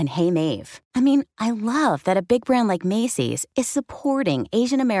George, and Hey Mave. I mean, I love that a big brand like Macy's is supporting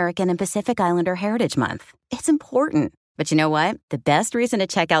Asian American and Pacific Islander Heritage Month. It's important. But you know what? The best reason to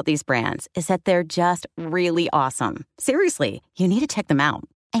check out these brands is that they're just really awesome. Seriously, you need to check them out.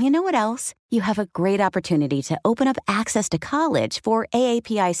 And you know what else? You have a great opportunity to open up access to college for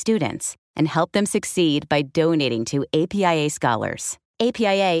AAPI students and help them succeed by donating to APIA Scholars.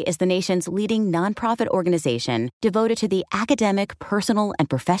 APIA is the nation's leading nonprofit organization devoted to the academic, personal, and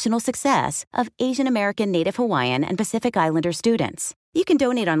professional success of Asian American, Native Hawaiian, and Pacific Islander students. You can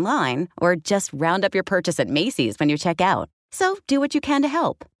donate online or just round up your purchase at Macy's when you check out. So do what you can to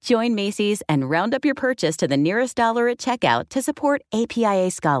help. Join Macy's and round up your purchase to the nearest dollar at checkout to support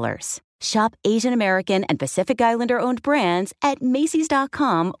APIA Scholars. Shop Asian American and Pacific Islander-owned brands at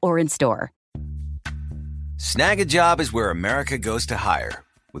Macys.com or in store. Snag a Job is where America goes to hire,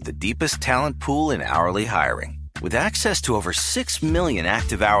 with the deepest talent pool in hourly hiring. With access to over 6 million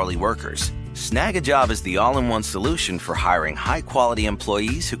active hourly workers, Snag a Job is the all-in-one solution for hiring high-quality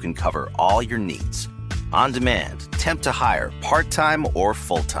employees who can cover all your needs. On demand, temp to hire, part-time or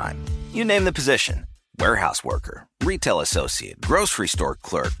full-time. You name the position. Warehouse worker, retail associate, grocery store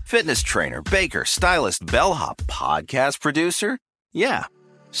clerk, fitness trainer, baker, stylist, bellhop, podcast producer. Yeah,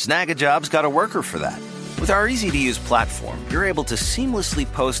 Snag a Job's got a worker for that. With our easy-to-use platform, you're able to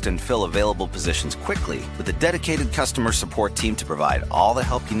seamlessly post and fill available positions quickly with a dedicated customer support team to provide all the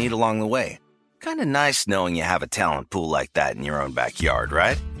help you need along the way. Kind of nice knowing you have a talent pool like that in your own backyard,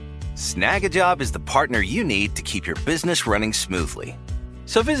 right? Snag a Job is the partner you need to keep your business running smoothly.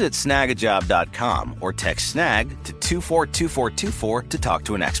 So visit snagajob.com or text snag to 242424 to talk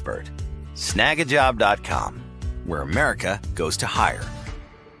to an expert. Snagajob.com, where America goes to hire.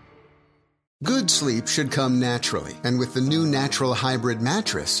 Good sleep should come naturally, and with the new Natural Hybrid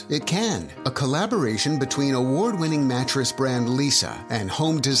mattress, it can. A collaboration between award-winning mattress brand Leesa and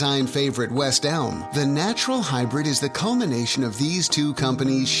home design favorite West Elm, the Natural Hybrid is the culmination of these two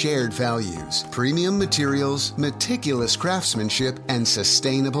companies' shared values: premium materials, meticulous craftsmanship, and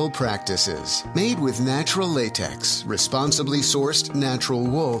sustainable practices. Made with natural latex, responsibly sourced natural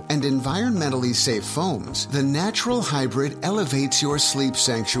wool, and environmentally safe foams, the Natural Hybrid elevates your sleep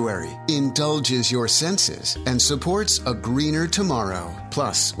sanctuary. Indulge indulges your senses and supports a greener tomorrow.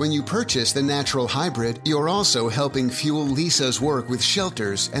 Plus, when you purchase the Natural Hybrid, you're also helping fuel Lisa's work with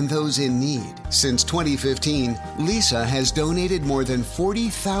shelters and those in need. Since 2015, Lisa has donated more than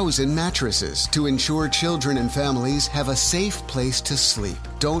 40,000 mattresses to ensure children and families have a safe place to sleep.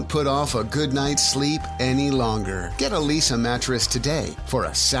 Don't put off a good night's sleep any longer. Get a Lisa mattress today for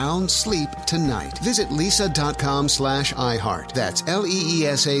a sound sleep tonight. Visit lisa.com/iHeart. That's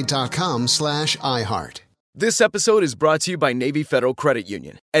LEESA.com/iHeart. This episode is brought to you by Navy Federal Credit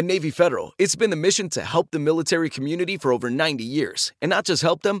Union. At Navy Federal, it's been the mission to help the military community for over 90 years. And not just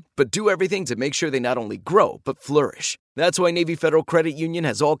help them, but do everything to make sure they not only grow, but flourish. That's why Navy Federal Credit Union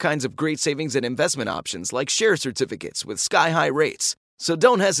has all kinds of great savings and investment options like share certificates with sky-high rates. So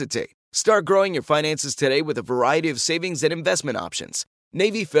don't hesitate. Start growing your finances today with a variety of savings and investment options.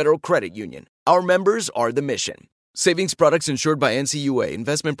 Navy Federal Credit Union. Our members are the mission. Savings products insured by NCUA.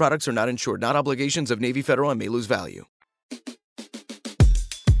 Investment products are not insured, not obligations of Navy Federal and may lose value.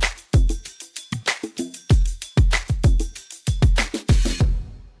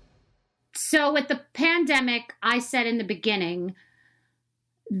 So with the pandemic, I said in the beginning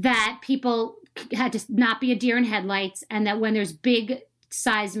that people had to not be a deer in headlights, and that when there's big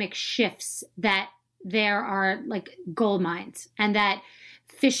seismic shifts, that there are like gold mines, and that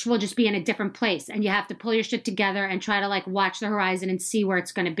fish will just be in a different place, and you have to pull your shit together and try to like watch the horizon and see where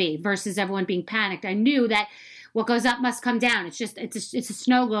it's going to be versus everyone being panicked. I knew that what goes up must come down. It's a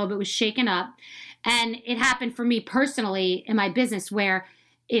snow globe. It was shaken up. And it happened for me personally in my business where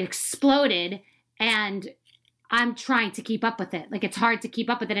it exploded, and I'm trying to keep up with it. Like, it's hard to keep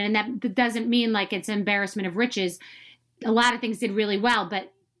up with it. And that doesn't mean like it's embarrassment of riches. A lot of things did really well,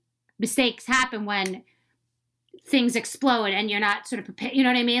 but mistakes happen when things explode and you're not sort of prepared. You know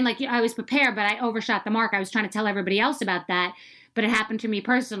what I mean? Like, I was prepared, but I overshot the mark. I was trying to tell everybody else about that, but it happened to me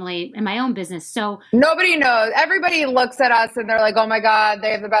personally in my own business. So nobody knows. Everybody looks at us and they're like, oh my God, they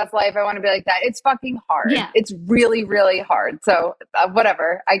have the best life. I want to be like that. It's fucking hard. Yeah. It's really, really hard. So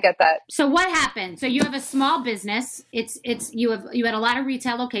whatever. I get that. So what happened? So you have a small business. You had a lot of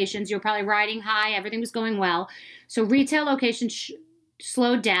retail locations. You were probably riding high. Everything was going well. So retail locations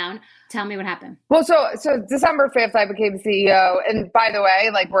slowed down. Tell me what happened. Well, so December 5th, I became CEO. And by the way,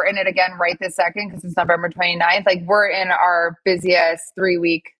 like, we're in it again right this second because it's November 29th. Like, we're in our busiest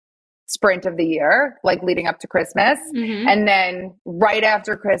 3-week sprint of the year, like leading up to Christmas. Mm-hmm. And then right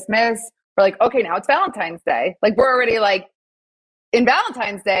after Christmas, we're like, okay, now it's Valentine's Day. Like, we're already like in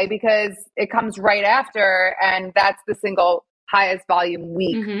Valentine's Day because it comes right after. And that's the single highest volume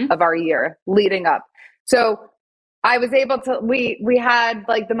week of our year leading up. So I was able to, we had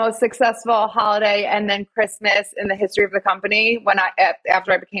like the most successful holiday and then Christmas in the history of the company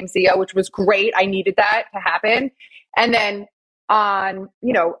after I became CEO, which was great. I needed that to happen. And then on,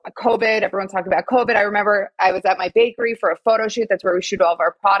 COVID, everyone's talking about COVID. I remember I was at my bakery for a photo shoot. That's where we shoot all of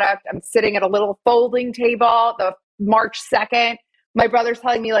our product. I'm sitting at a little folding table, the March 2nd. My brother's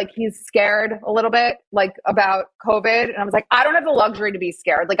telling me like he's scared a little bit like about COVID. And I was like, I don't have the luxury to be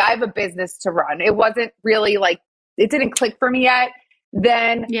scared. Like, I have a business to run. It wasn't really like, it didn't click for me yet.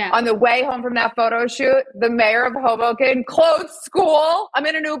 Then on the way home from that photo shoot, the mayor of Hoboken closed school. I'm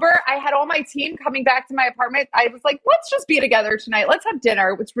in an Uber. I had all my team coming back to my apartment. I was like, let's just be together tonight. Let's have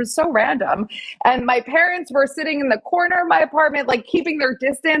dinner, which was so random. And my parents were sitting in the corner of my apartment, like keeping their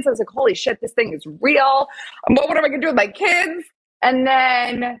distance. I was like, holy shit, this thing is real. What am I going to do with my kids? And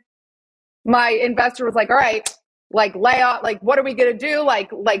then my investor was like, all right, like lay off, like, what are we going to do?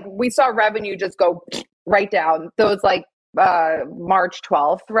 Like we saw revenue just go right down. Those like March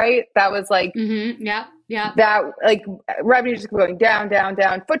 12th, right? That was like, yeah. That like revenue just going down.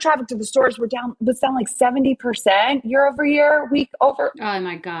 Foot traffic to the stores was down like 70% year over year, week over. Oh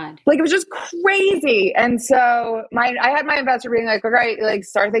my God. Like, it was just crazy. And so I had my investor being like, all right, like,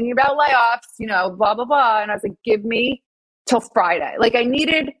 start thinking about layoffs, blah, blah, blah. And I was like, give me till Friday. Like, I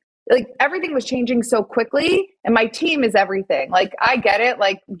needed, like, everything was changing so quickly, and my team is everything. Like, I get it.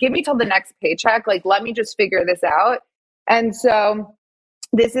 Like, give me till the next paycheck. Like, let me just figure this out. And so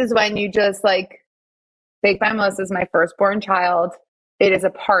this is when you just like, Fake by Melissa is my firstborn child. It is a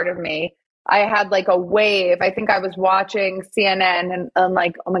part of me. I had like a wave. I think I was watching CNN and I'm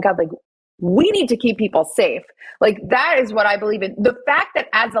like, oh my God, like, we need to keep people safe. Like, that is what I believe in. The fact that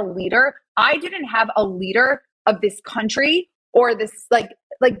as a leader, I didn't have a leader of this country or this like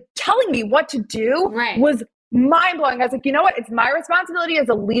telling me what to do was mind blowing. I was like, you know what? It's my responsibility as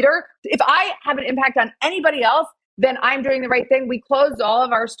a leader. If I have an impact on anybody else, then I'm doing the right thing. We closed all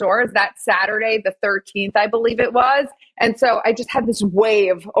of our stores that Saturday, the 13th, I believe it was. And so I just had this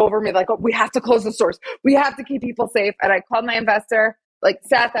wave over me, like, oh, we have to close the stores. We have to keep people safe. And I called my investor, like,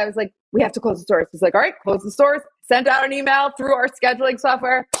 Seth, I was like, we have to close the stores. He's like, all right, close the stores, send out an email through our scheduling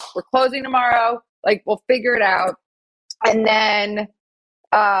software. We're closing tomorrow. Like, we'll figure it out. And then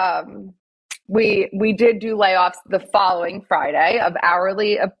we did do layoffs the following Friday of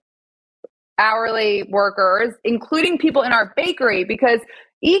hourly workers, including people in our bakery, because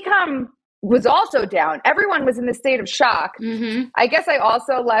e-com was also down. Everyone was in the state of shock. Mm-hmm. I guess I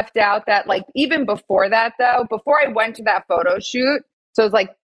also left out that, like, even before that, though, before I went to that photo shoot, so it was like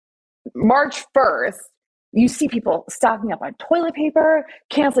March 1st, you see people stocking up on toilet paper,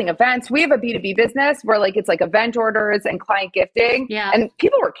 canceling events. We have a B2B business where, like, it's like event orders and client gifting. Yeah. And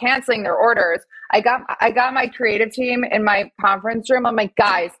people were canceling their orders. I got my creative team in my conference room. I'm like,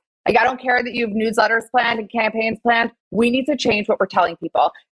 guys, like, I don't care that you have newsletters planned and campaigns planned. We need to change what we're telling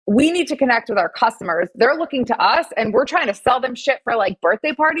people. We need to connect with our customers. They're looking to us and we're trying to sell them shit for, like,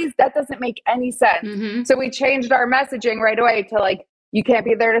 birthday parties. That doesn't make any sense. Mm-hmm. So we changed our messaging right away to, like, you can't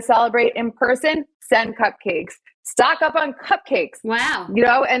be there to celebrate in person, send cupcakes. Stock up on cupcakes. Wow. You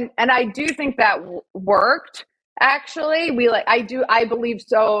know, and I do think that worked. Actually, I believe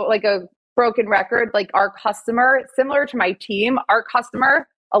so, like a broken record, like our customer, similar to my team, our customer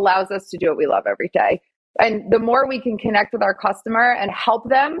allows us to do what we love every day. And the more we can connect with our customer and help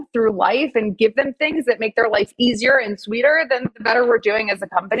them through life and give them things that make their life easier and sweeter, then the better we're doing as a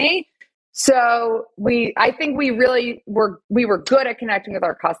company. So I think we were good at connecting with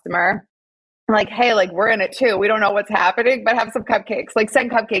our customer. Like, hey, like, we're in it too. We don't know what's happening, but have some cupcakes. Like,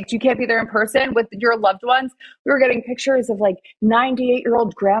 send cupcakes. You can't be there in person with your loved ones. We were getting pictures of, like,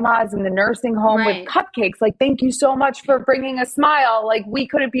 98-year-old grandmas in the nursing home with cupcakes. Like, thank you so much for bringing a smile. Like, we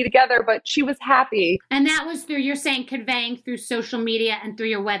couldn't be together, but she was happy. And that was through, you're saying, conveying through social media and through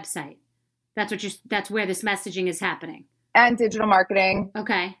your website. That's where this messaging is happening. And digital marketing.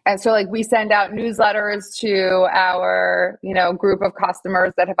 Okay. And so, like, we send out newsletters to our, group of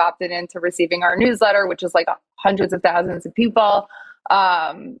customers that have opted into receiving our newsletter, which is like hundreds of thousands of people.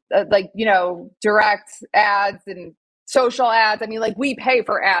 Direct ads and social ads. I mean, like, we pay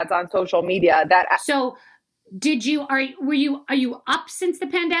for ads on social media. So are you up since the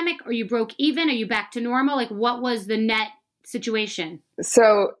pandemic? Or you broke even? Are you back to normal? Like, what was the net situation?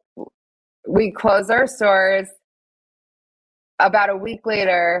 So we closed our stores. About a week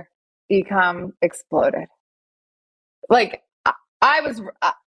later, e-com exploded. Like, I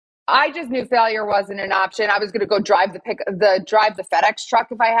just knew failure wasn't an option. I was going to go drive the FedEx truck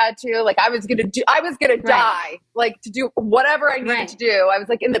if I had to. Like, I was going to die, like, to do whatever I needed to do. I was,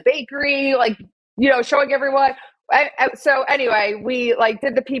 like, in the bakery, like, showing everyone. So anyway, we, like,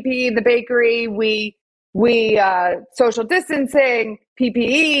 did the PPE in the bakery. We social distancing,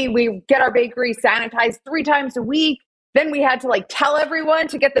 PPE. We get our bakery sanitized 3 times a week. Then we had to, like, tell everyone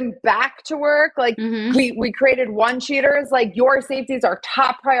to get them back to work. Like, we created one-sheeters, like, your safety is our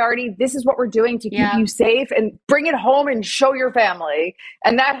top priority. This is what we're doing to keep you safe, and bring it home and show your family.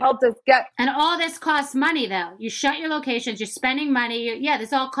 And that helped us get. And all this costs money, though. You shut your locations, you're spending money.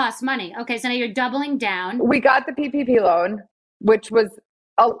 This all costs money. Okay, so now you're doubling down. We got the PPP loan, which was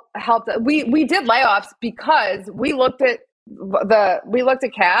helped. We did layoffs because we looked at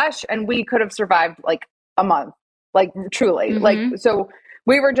cash, and we could have survived, like, a month. Like, truly, like, so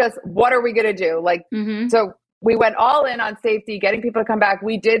we were just, what are we going to do? Like, so we went all in on safety, getting people to come back.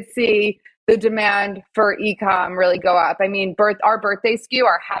 We did see the demand for e-com really go up. I mean, our birthday SKU,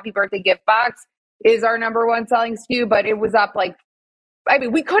 our happy birthday gift box is our number one selling SKU, but it was up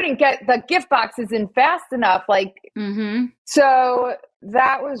we couldn't get the gift boxes in fast enough. Like, so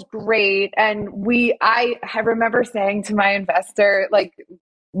that was great. And I remember saying to my investors, like,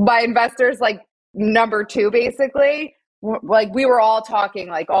 number 2, basically, like, we were all talking,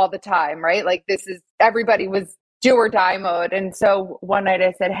 like, all the time, right? Like, everybody was do or die mode. And so one night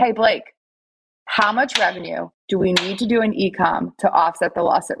I said, hey, Blake, how much revenue do we need to do in e-com to offset the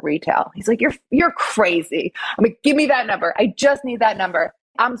loss at retail? He's like, you're crazy. I'm like, give me that number. I just need that number.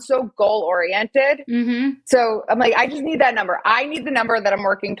 I'm so goal oriented. So I'm like, I just need that number. I need the number that I'm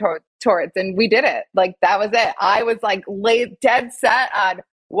working towards. And we did it. Like, that was it. I was, like, dead set on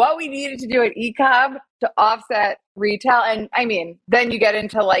what we needed to do at e-com to offset retail. And I mean, then you get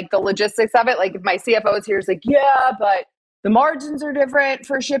into, like, the logistics of it. Like, if my CFO is here, it's like, yeah, but the margins are different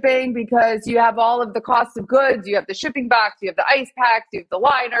for shipping because you have all of the cost of goods. You have the shipping box, you have the ice packs, you have the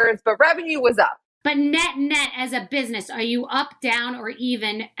liners, but revenue was up. But net as a business, are you up, down, or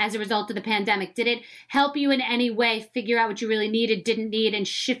even as a result of the pandemic? Did it help you in any way figure out what you really needed, didn't need, and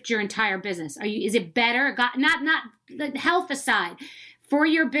shift your entire business? Is it better? Not the health aside. For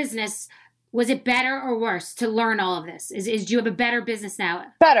your business, was it better or worse to learn all of this? Do you have a better business now?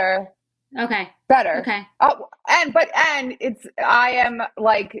 Better. Okay. Better. Okay. And I am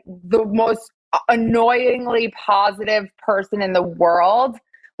like the most annoyingly positive person in the world.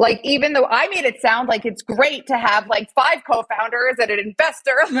 Like, even though I made it sound like it's great to have like 5 co-founders and an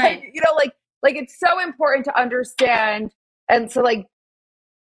investor, Right. like it's so important to understand and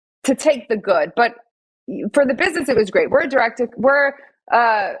to take the good. But for the business, it was great. We're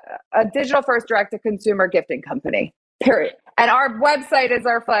a digital first direct to consumer gifting company, period. And our website is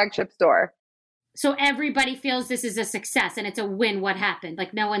our flagship store. So everybody feels this is a success and it's a win. What happened?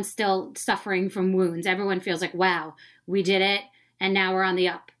 Like, no one's still suffering from wounds. Everyone feels like, wow, we did it. And now we're on the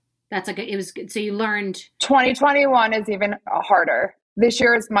up. That's like, it was good. So you learned. 2021 is even harder. This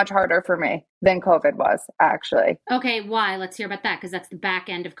year is much harder for me than COVID was, actually. Okay. Why? Let's hear about that. Because that's the back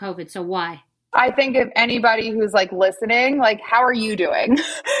end of COVID. So why? I think if anybody who's like listening, like, how are you doing?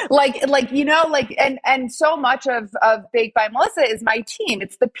 And so much of Baked by Melissa is my team.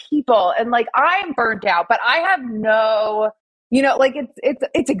 It's the people. And like, I'm burnt out, but I have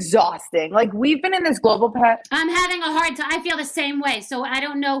it's exhausting. Like, we've been in this global I'm having a hard time. I feel the same way. So I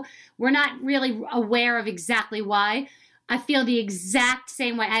don't know. We're not really aware of exactly why. I feel the exact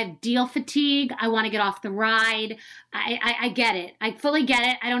same way. I have deal fatigue. I want to get off the ride. I get it. I fully get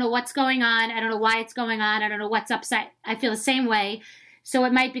it. I don't know what's going on. I don't know why it's going on. I don't know what's upside. I feel the same way. So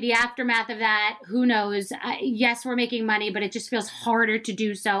it might be the aftermath of that. Who knows? Yes, we're making money, but it just feels harder to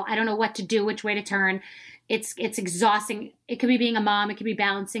do so. I don't know what to do, which way to turn. It's exhausting. It could be being a mom. It could be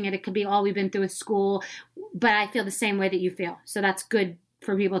balancing it. It could be all we've been through with school. But I feel the same way that you feel. So that's good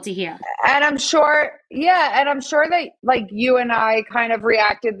for people to hear. And I'm sure that like you and I kind of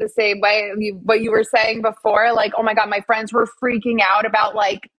reacted the same way. What you were saying before, like, oh my God, my friends were freaking out about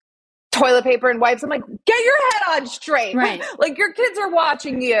like toilet paper and wipes. I'm like, get your head on straight. Right. Like, your kids are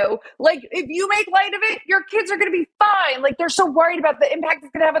watching you. Like, if you make light of it, your kids are going to be fine. Like, they're so worried about the impact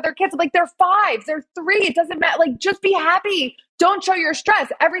it's going to have on their kids. Like, they're 5, they're 3. It doesn't matter. Like, just be happy. Don't show your stress.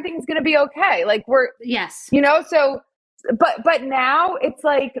 Everything's going to be okay. Like, yes. So, but now it's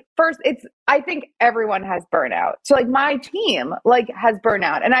like, I think everyone has burnout. So like, my team like has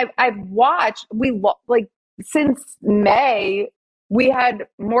burnout, and I've watched, since May, we had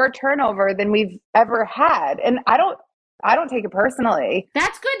more turnover than we've ever had. And I don't take it personally.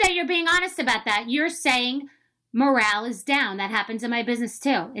 That's good that you're being honest about that. You're saying morale is down. That happens in my business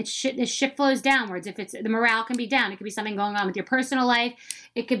too. The ship flows downwards. If the morale can be down, it could be something going on with your personal life.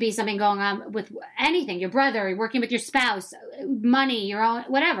 It could be something going on with anything, your brother, you're working with your spouse, money, your own,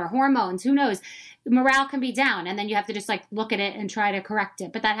 whatever, hormones, who knows. Morale can be down, and then you have to just like look at it and try to correct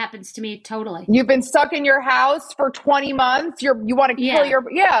it. But that happens to me totally. You've been stuck in your house for 20 months. You want to kill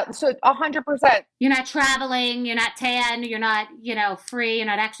so 100%. You're not traveling, you're not tan, you're not, free, you're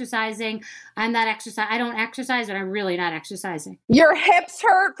not exercising. I'm not exercising. I don't exercise, but I'm really not exercising. Your hips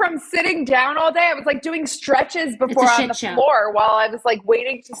hurt from sitting down all day. I was like doing stretches before on the floor while I was like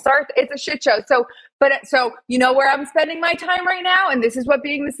waiting to start. It's a shit show. So you know where I'm spending my time right now? And this is what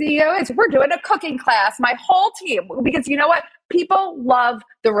being the CEO is. We're doing a cooking class, my whole team, because you know what? People love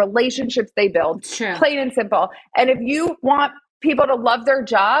the relationships they build, plain and simple. And if you want people to love their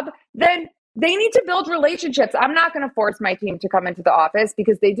job, then they need to build relationships. I'm not going to force my team to come into the office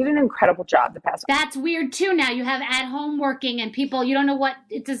because they did an incredible job the past. That's weird too. Now you have at home working and people, you don't know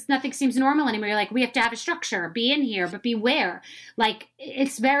nothing seems normal anymore. You're like, we have to have a structure, be in here, but beware. Like,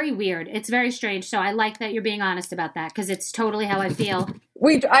 it's very weird. It's very strange. So I like that you're being honest about that because it's totally how I feel.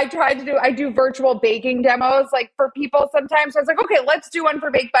 I do virtual baking demos like for people sometimes. So I was like, okay, let's do one for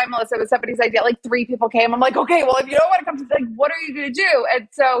Baked by Melissa. It was somebody's idea. Like 3 people came. I'm like, okay, well, if you don't want to come to, like, what are you going to do? And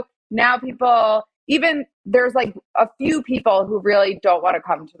so now people, even there's like a few people who really don't want to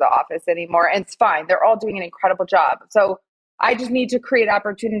come to the office anymore. And it's fine. They're all doing an incredible job. So I just need to create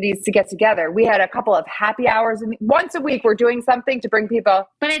opportunities to get together. We had a couple of happy hours, and once a week we're doing something to bring people.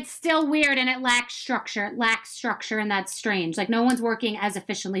 But it's still weird, and it lacks structure. And that's strange. Like, no one's working as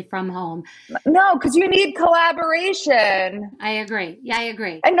efficiently from home. No, because you need collaboration. I agree. Yeah, I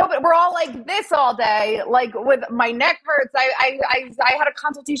agree. And no, but we're all like this all day. Like, with my neck hurts. I had a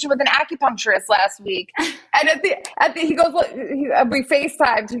consultation with an acupuncturist last week, and at the he goes, look, we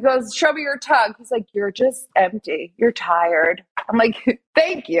FaceTimed. He goes, show me your tongue. He's like, you're just empty. You're tired. I'm like,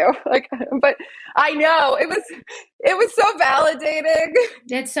 thank you. Like, but I know it was so validating.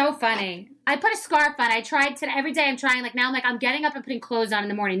 It's so funny. I put a scarf on. I tried to every day. I'm trying. Like, now I'm like, I'm getting up and putting clothes on in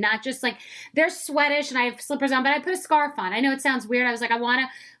the morning, not just like they're sweatish and I have slippers on, but I put a scarf on. I know it sounds weird. I was like, I want to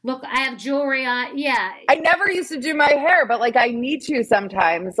look, I have jewelry on. Yeah. I never used to do my hair, but like I need to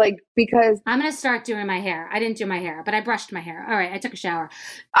sometimes, like, because I'm going to start doing my hair. I didn't do my hair, but I brushed my hair. All right. I took a shower.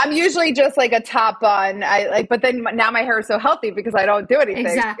 I'm usually just like a top bun. But then now my hair is so healthy because I don't do anything.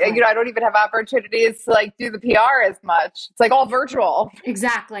 Exactly. And, I don't even have opportunities to like do the PR as much. It's like all virtual.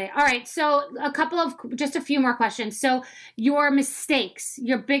 Exactly. All right. So just a few more questions. So your mistakes,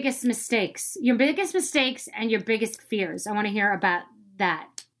 your biggest mistakes and your biggest fears. I want to hear about that.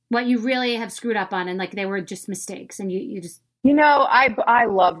 What you really have screwed up on and like they were just mistakes and you just. I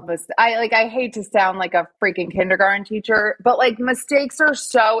love mistakes. I hate to sound like a freaking kindergarten teacher, but like mistakes are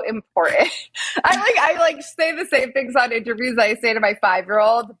so important. I say the same things on interviews I say to my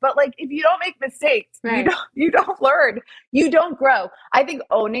 5-year-old, but like if you don't make mistakes, right. you don't learn, you don't grow. I think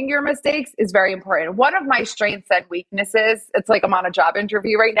owning your mistakes is very important. One of my strengths and weaknesses, it's like I'm on a job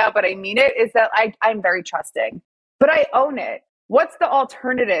interview right now, but I mean it, is that I'm very trusting, but I own it. What's the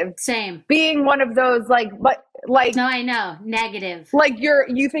alternative? Same. Being one of those No, I know. Negative. Like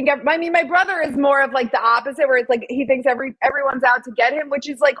my brother is more of like the opposite where it's like he thinks everyone's out to get him, which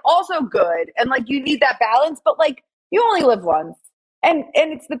is like also good. And like you need that balance, but like you only live once. And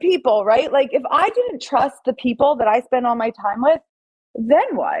it's the people, right? Like if I didn't trust the people that I spend all my time with,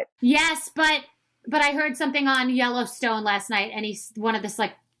 then what? Yes, but I heard something on Yellowstone last night and he's one of this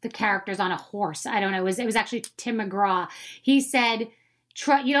like the characters on a horse. I don't know. It was actually Tim McGraw. He said,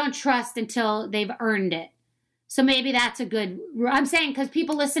 you don't trust until they've earned it. So maybe that's a good, I'm saying because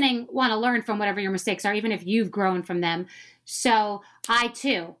people listening want to learn from whatever your mistakes are, even if you've grown from them. So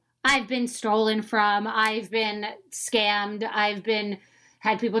I've been stolen from, I've been scammed,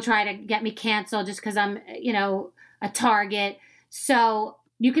 had people try to get me canceled just because I'm, a target. So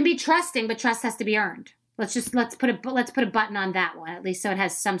you can be trusting, but trust has to be earned. Let's put a button on that one, at least so it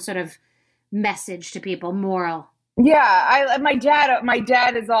has some sort of message to people, moral. Yeah, my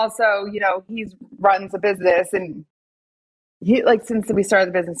dad is also, he runs a business and he since we started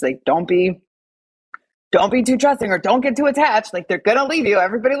the business, like don't be too trusting or don't get too attached. Like they're going to leave you.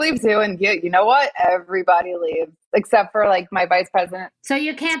 Everybody leaves you. And you know what? Everybody leaves except for like my vice president. So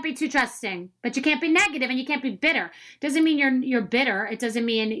you can't be too trusting, but you can't be negative and you can't be bitter. Doesn't mean you're bitter. It doesn't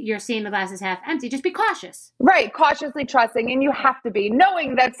mean you're seeing the glass is half empty. Just be cautious. Right. Cautiously trusting. And you have to be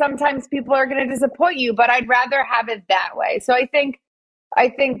knowing that sometimes people are going to disappoint you, but I'd rather have it that way. So I think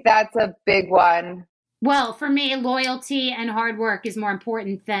that's a big one. Well, for me, loyalty and hard work is more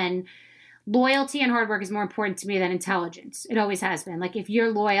important to me than intelligence. It always has been. Like if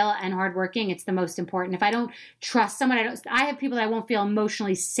you're loyal and hardworking, it's the most important. If I don't trust someone, I have people that I won't feel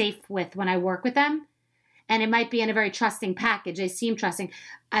emotionally safe with when I work with them. And it might be in a very trusting package. They seem trusting.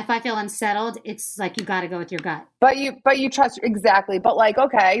 If I feel unsettled, it's like you got to go with your gut. But you trust exactly. But like,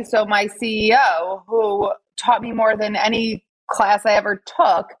 okay, so my CEO who taught me more than any class I ever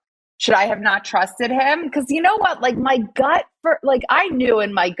took, should I have not trusted him? Because you know what? Like my gut, I knew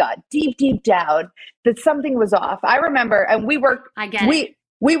in my gut, deep down, that something was off. I remember, and we worked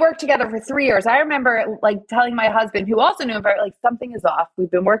together for 3 years. I remember like telling my husband, who also knew about like something is off.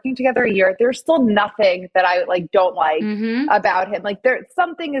 We've been working together a year. There's still nothing that I like don't like about him. Like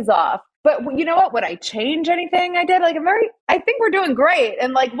something is off. But you know what? Would I change anything I did? Like I think we're doing great.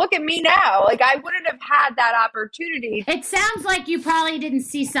 And like, look at me now. Like I wouldn't have had that opportunity. It sounds like you probably didn't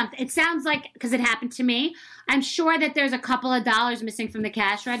see something. It sounds like, because it happened to me, I'm sure that there's a couple of dollars missing from the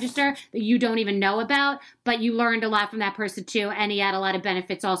cash register that you don't even know about, but you learned a lot from that person too. And he had a lot of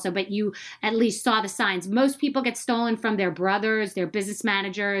benefits also, but you at least saw the signs. Most people get stolen from their brothers, their business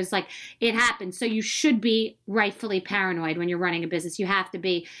managers. Like it happens. So you should be rightfully paranoid when you're running a business. You have to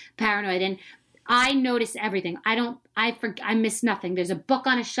be paranoid. And I notice everything. I miss nothing. There's a book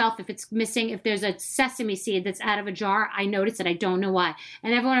on a shelf. If it's missing, if there's a sesame seed that's out of a jar, I notice it. I don't know why.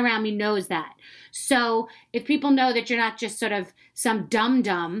 And everyone around me knows that. So if people know that you're not just sort of some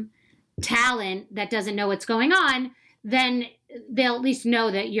dumb talent that doesn't know what's going on, then they'll at least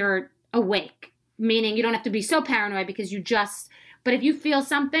know that you're awake. Meaning you don't have to be so paranoid because but if you feel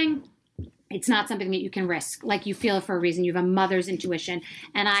something, it's not something that you can risk. Like you feel it for a reason. You have a mother's intuition.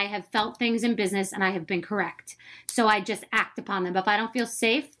 And I have felt things in business and I have been correct. So I just act upon them. But if I don't feel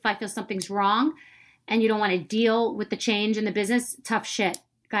safe, if I feel something's wrong and you don't want to deal with the change in the business, tough shit.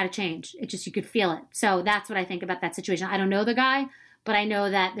 Got to change. It just, you could feel it. So that's what I think about that situation. I don't know the guy, but I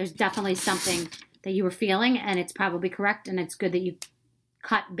know that there's definitely something that you were feeling and it's probably correct. And it's good that you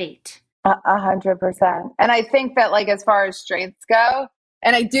cut bait. 100%. And I think that like, as far as strengths go,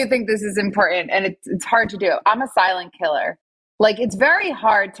 and I do think this is important and it's hard to do. I'm a silent killer. Like, it's very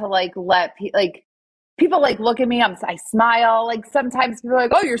hard to like, let people like look at me. I smile. Like sometimes people are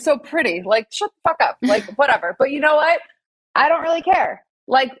like, oh, you're so pretty. Like, shut the fuck up. Like, whatever. But you know what? I don't really care.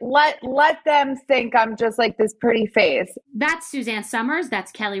 Like, let them think I'm just like this pretty face. That's Suzanne Summers.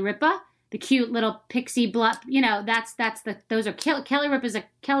 That's Kelly Ripa, the cute little pixie blup. Those are Kelly Ripa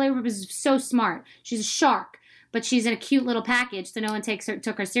is so smart. She's a shark. but she's in a cute little package, so no one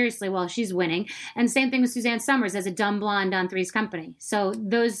took her seriously while she's winning. And same thing with Suzanne Summers as a dumb blonde on Three's Company. So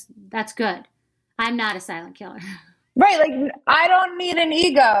that's good. I'm not a silent killer. Right. Like, I don't need an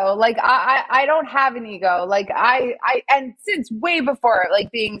ego. Like, I don't have an ego. Like, and since way before,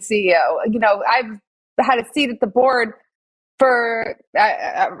 like, being CEO, you know, I've had a seat at the board for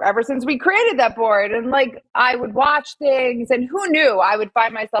ever since we created that board. And like, I would watch things, and who knew I would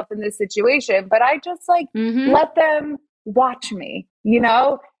find myself in this situation, but I just like let them watch me, you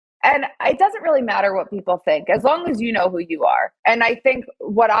know? And it doesn't really matter what people think, as long as you know who you are. And I think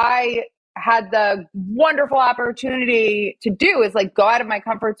what I had the wonderful opportunity to do is like go out of my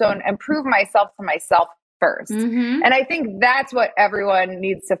comfort zone and prove myself to myself first. And I think that's what everyone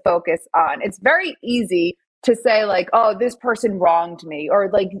needs to focus on. It's very easy to say like, oh, this person wronged me, or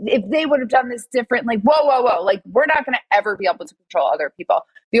like, if they would have done this different, like, whoa. Like, we're not going to ever be able to control other people.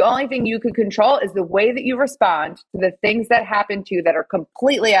 The only thing you can control is the way that you respond to the things that happen to you that are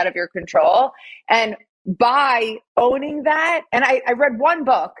completely out of your control. And by owning that, and I read one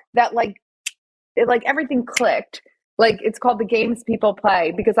book that like everything clicked. Like, it's called The Games People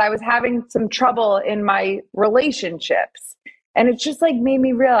Play, because I was having some trouble in my relationships. And it just like made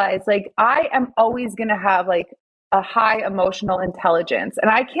me realize, like, I am always going to have like a high emotional intelligence,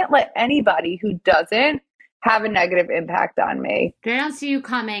 and I can't let anybody who doesn't have a negative impact on me. They don't see you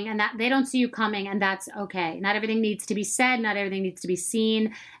coming, and that's okay. Not everything needs to be said, not everything needs to be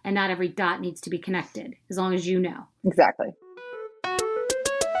seen, and not every dot needs to be connected, as long as you know. Exactly.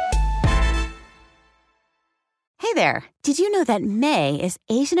 Hey there. Did you know that May is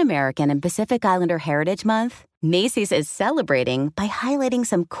Asian American and Pacific Islander Heritage Month? Macy's is celebrating by highlighting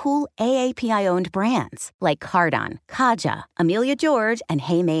some cool AAPI-owned brands like Cardon, Kaja, Amelia George, and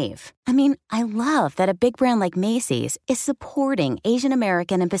Hey Mave. I mean, I love that a big brand like Macy's is supporting Asian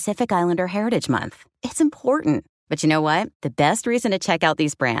American and Pacific Islander Heritage Month. It's important. But you know what? The best reason to check out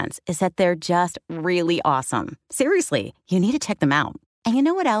these brands is that they're just really awesome. Seriously, you need to check them out. And you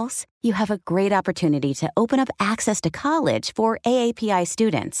know what else? You have a great opportunity to open up access to college for AAPI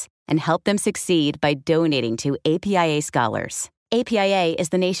students and help them succeed by donating to APIA Scholars. APIA is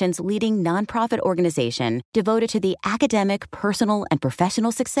the nation's leading nonprofit organization devoted to the academic, personal, and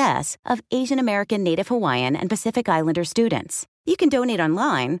professional success of Asian American, Native Hawaiian, and Pacific Islander students. You can donate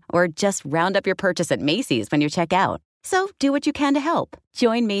online or just round up your purchase at Macy's when you check out. So do what you can to help.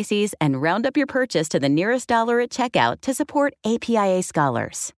 Join Macy's and round up your purchase to the nearest dollar at checkout to support APIA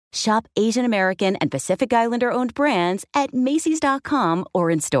Scholars. Shop Asian American and Pacific Islander-owned brands at Macys.com or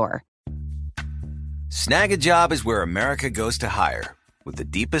in store. Snag a Job is where America goes to hire, with the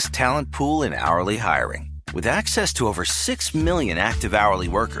deepest talent pool in hourly hiring. With access to over 6 million active hourly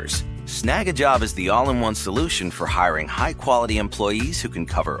workers, Snag a Job is the all-in-one solution for hiring high-quality employees who can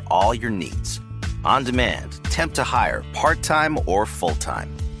cover all your needs. On demand, temp to hire, part-time or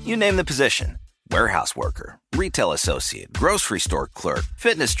full-time. You name the position. Warehouse worker, retail associate, grocery store clerk,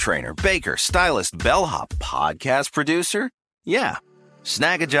 fitness trainer, baker, stylist, bellhop, podcast producer. Yeah,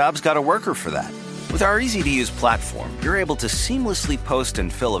 Snag a Job's got a worker for that. With our easy-to-use platform, you're able to seamlessly post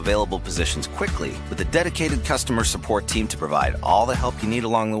and fill available positions quickly with a dedicated customer support team to provide all the help you need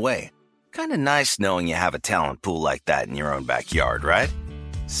along the way. Kind of nice knowing you have a talent pool like that in your own backyard, right?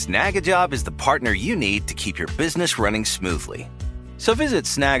 Snag a Job is the partner you need to keep your business running smoothly. So visit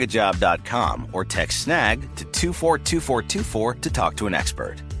snagajob.com or text snag to 242424 to talk to an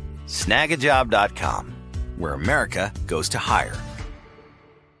expert. Snagajob.com, where America goes to hire.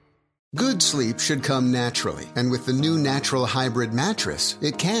 Good sleep should come naturally, and with the new Natural Hybrid mattress,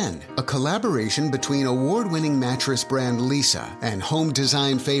 it can. A collaboration between award-winning mattress brand Leesa and home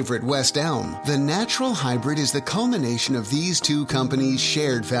design favorite West Elm, the Natural Hybrid is the culmination of these two companies'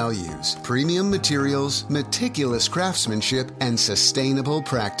 shared values: premium materials, meticulous craftsmanship, and sustainable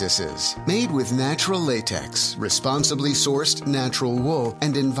practices. Made with natural latex, responsibly sourced natural wool,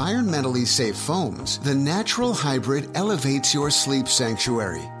 and environmentally safe foams, the Natural Hybrid elevates your sleep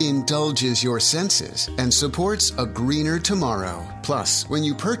sanctuary, indulges your senses, and supports a greener tomorrow. Plus, when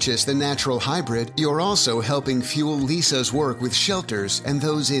you purchase the Natural Hybrid, you're also helping fuel Leesa's work with shelters and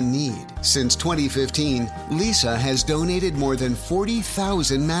those in need. Since 2015, Leesa has donated more than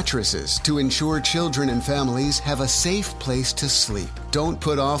 40,000 mattresses to ensure children and families have a safe place to sleep. Don't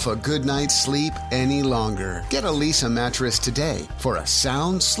put off a good night's sleep any longer. Get a Leesa mattress today for a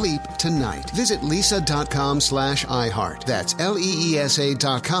sound sleep tonight. Visit leesa.com/iHeart. That's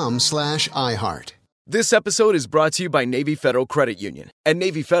LEESA.com/iHeart. This episode is brought to you by Navy Federal Credit Union. At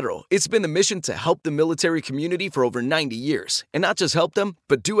Navy Federal, it's been the mission to help the military community for over 90 years. And not just help them,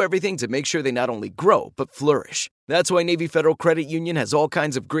 but do everything to make sure they not only grow, but flourish. That's why Navy Federal Credit Union has all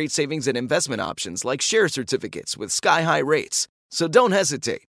kinds of great savings and investment options like share certificates with sky-high rates. So don't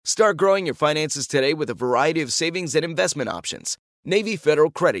hesitate. Start growing your finances today with a variety of savings and investment options. Navy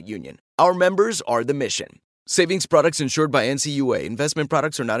Federal Credit Union. Our members are the mission. Savings products insured by NCUA. Investment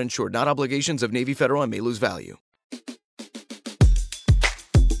products are not insured, not obligations of Navy Federal and may lose value.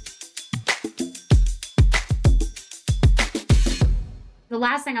 The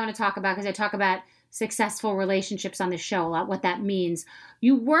last thing I want to talk about, because I talk about successful relationships on the show a lot, what that means.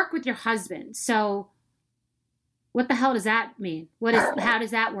 You work with your husband. So what the hell does that mean? How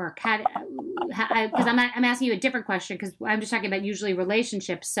does that work? Because I'm asking you a different question because I'm just talking about usually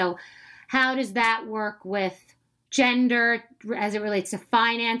relationships. So how does that work with gender as it relates to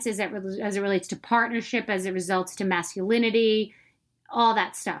finances, as it relates to partnership, as it results to masculinity, all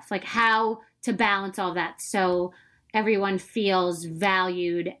that stuff? Like how to balance all that so everyone feels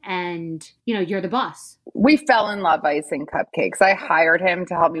valued and, you're the boss. We fell in love icing cupcakes. I hired him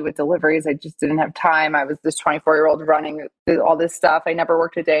to help me with deliveries. I just didn't have time. I was this 24-year-old running all this stuff. I never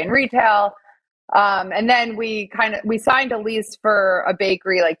worked a day in retail. And then we signed a lease for a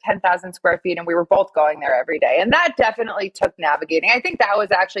bakery, like 10,000 square feet, and we were both going there every day. And that definitely took navigating. I think that was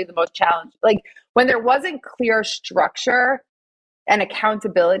actually the most challenging. Like when there wasn't clear structure and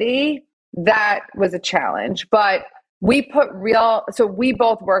accountability, that was a challenge. But we we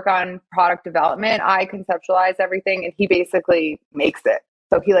both work on product development. I conceptualize everything and he basically makes it.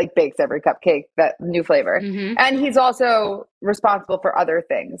 So he bakes every cupcake, that new flavor. Mm-hmm. And he's also responsible for other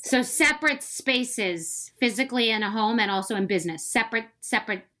things. So separate spaces physically in a home and also in business,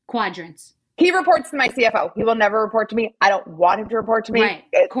 separate quadrants. He reports to my CFO. He will never report to me. I don't want him to report to me. Right,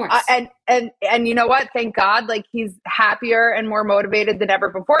 of course. And you know what? Thank God, he's happier and more motivated than ever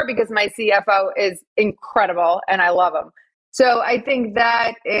before because my CFO is incredible and I love him. So I think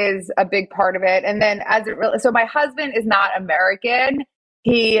that is a big part of it. And then so my husband is not American.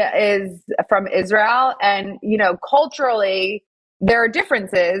 He is from Israel. And, culturally, there are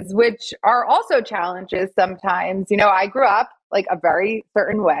differences, which are also challenges sometimes. I grew up a very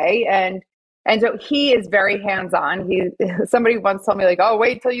certain way. And so he is very hands-on. Somebody once told me oh,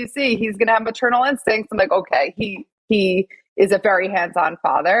 wait till you see, he's going to have maternal instincts. I'm like, okay, he is a very hands-on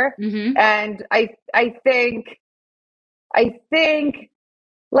father. Mm-hmm. And I think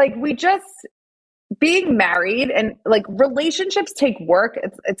we just being married and relationships take work.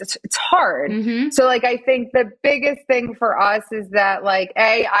 It's hard. Mm-hmm. So I think the biggest thing for us is that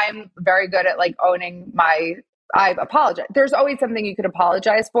I'm very good at owning I apologize. There's always something you could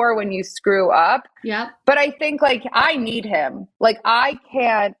apologize for when you screw up. Yeah. But I think I need him. I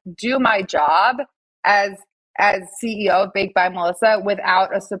can't do my job as CEO of Baked by Melissa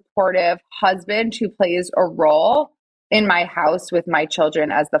without a supportive husband who plays a role in my house with my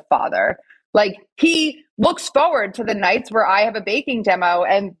children as the father. He looks forward to the nights where I have a baking demo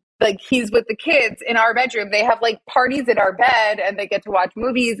and he's with the kids in our bedroom. They have parties in our bed and they get to watch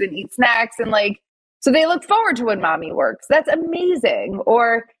movies and eat snacks and so they look forward to when mommy works. That's amazing.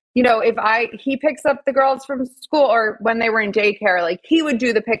 Or, if he picks up the girls from school or when they were in daycare, he would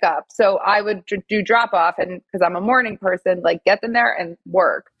do the pickup. So I would do drop off and because I'm a morning person, get them there and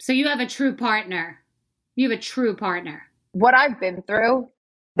work. So you have a true partner. What I've been through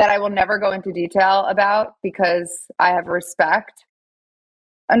that I will never go into detail about because I have respect.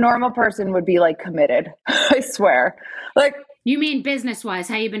 A normal person would be like committed. I swear. You mean business-wise,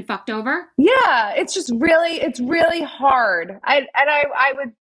 how you've been fucked over? Yeah, it's really hard. I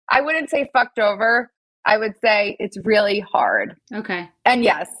wouldn't say fucked over. I would say it's really hard. Okay. And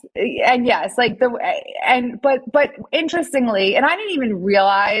yes, but interestingly, and I didn't even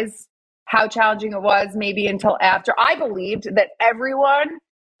realize how challenging it was maybe until after. I believed that everyone,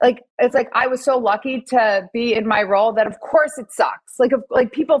 I was so lucky to be in my role that of course it sucks.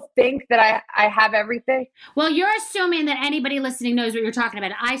 People think that I have everything. Well, you're assuming that anybody listening knows what you're talking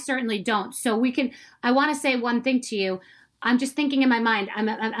about. I certainly don't. So I want to say one thing to you. I'm just thinking in my mind,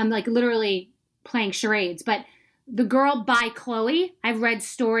 I'm literally playing charades, but the girl by Chloe, I've read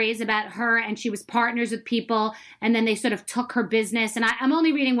stories about her and she was partners with people and then they sort of took her business. And I'm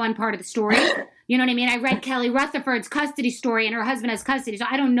only reading one part of the story. You know what I mean? I read Kelly Rutherford's custody story and her husband has custody. So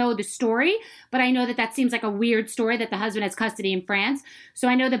I don't know the story, but I know that seems like a weird story that the husband has custody in France. So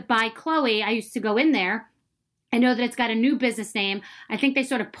I know that by Chloe, I used to go in there. I know that it's got a new business name. I think they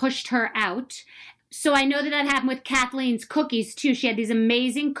sort of pushed her out. So I know that happened with Kathleen's Cookies too. She had these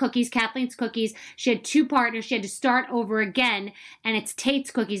amazing cookies, Kathleen's Cookies. She had two partners. She had to start over again, and it's Tate's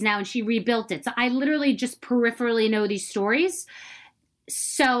Cookies now, and she rebuilt it. So I literally just peripherally know these stories.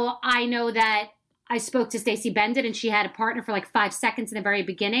 So I know that I spoke to Stacey Bendit, and she had a partner for 5 seconds in the very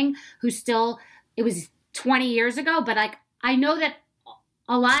beginning who still, it was 20 years ago, but like I know that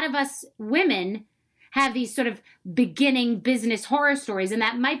a lot of us women have these sort of beginning business horror stories, and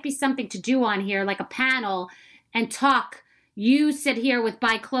that might be something to do on here, like a panel, and talk. You sit here with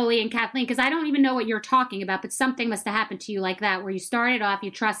by Chloe and Kathleen, because I don't even know what you're talking about, but something must have happened to you like that, where you started off, you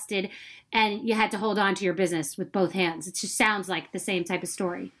trusted, and you had to hold on to your business with both hands. It just sounds like the same type of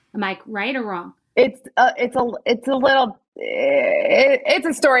story. Am I right or wrong? It's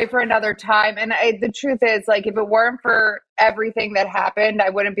a story for another time. And the truth is, like, if it weren't for everything that happened, I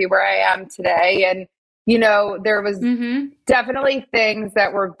wouldn't be where I am today. And, you know, there was definitely things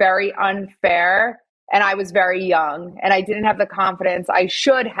that were very unfair, and I was very young, and I didn't have the confidence I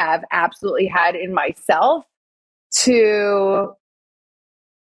should have absolutely had in myself to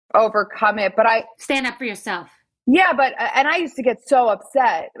overcome it. But I stand up for yourself. Yeah, and I used to get so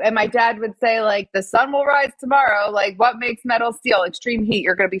upset. And my dad would say, like, the sun will rise tomorrow. Like, what makes metal steel? Extreme heat,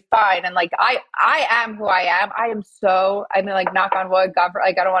 you're going to be fine. And like, I am who I am. I mean, like, knock on wood, God,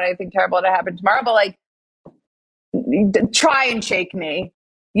 like, I don't want anything terrible to happen tomorrow, but like, try and shake me,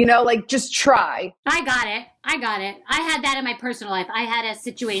 you know, like, just try. I got it. I had that in my personal life. I had a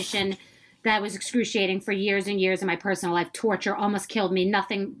situation that was excruciating for years and years in my personal life. Torture almost killed me.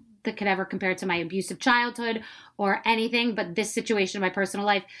 Nothing that could ever compare to my abusive childhood or anything, but this situation in my personal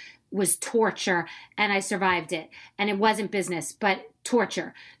life was torture, and I survived it. And it wasn't business, but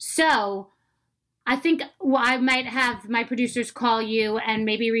torture. So I think I might have my producers call you and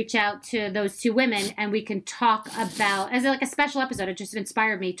maybe reach out to those two women, and we can talk about, as like a special episode, it just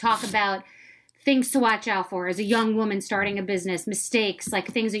inspired me, talk about things to watch out for as a young woman starting a business, mistakes, like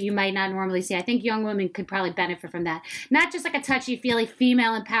things that you might not normally see. I think young women could probably benefit from that. Not just like a touchy-feely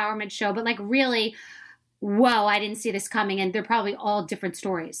female empowerment show, but like really, whoa, I didn't see this coming. And they're probably all different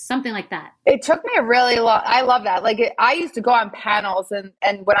stories, something like that. It took me a really long, I love that. Like I used to go on panels and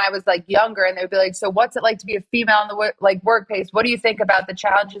when I was like younger, and they would be like, so what's it like to be a female in the workplace? What do you think about the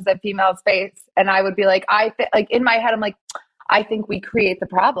challenges that females face? And I would be like, in my head, I'm like, I think we create the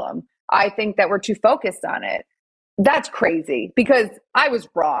problem. I think that we're too focused on it. That's crazy, because I was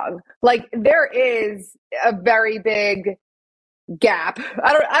wrong. Like, there is a very big gap.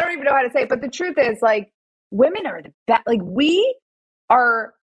 I don't even know how to say it, but the truth is, like, women are the best. Like, we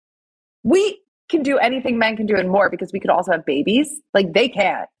can do anything men can do and more, because we could also have babies. Like, they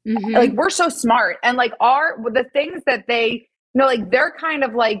can't. Like, we're so smart. And like the things that they, you know, like, they're kind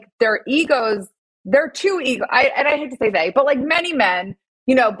of like, their egos, they're too ego. I hate to say they, but like many men,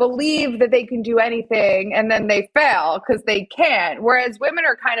 you know, believe that they can do anything, and then they fail because they can't. Whereas women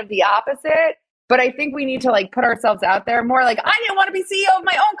are kind of the opposite. But I think we need to like put ourselves out there more. Like, I didn't want to be CEO of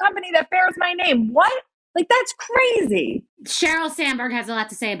my own company that bears my name. What? Like, that's crazy. Sheryl Sandberg has a lot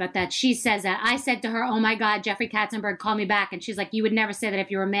to say about that. She says that. I said to her, oh my God, Jeffrey Katzenberg, call me back. And she's like, you would never say that if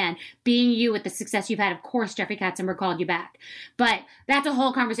you're a man. Being you with the success you've had, of course, Jeffrey Katzenberg called you back. But that's a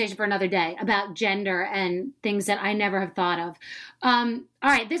whole conversation for another day about gender and things that I never have thought of. All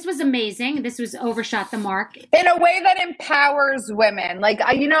right, this was amazing. This was overshot the mark. In a way that empowers women. Like,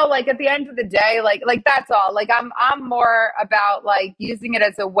 you know, like at the end of the day, like that's all. Like, I'm more about like using it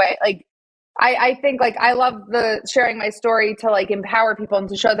as a way, like, I think like I love sharing my story to like empower people and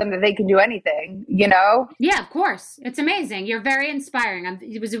to show them that they can do anything, you know? Yeah, of course. It's amazing. You're very inspiring.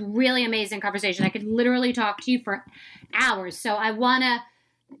 It was a really amazing conversation. I could literally talk to you for hours. So I want to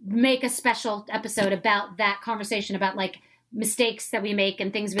make a special episode about that conversation, about like mistakes that we make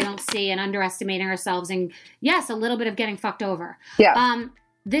and things we don't see and underestimating ourselves. And yes, a little bit of getting fucked over. Yeah.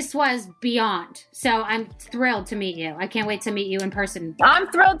 This was beyond. So I'm thrilled to meet you. I can't wait to meet you in person.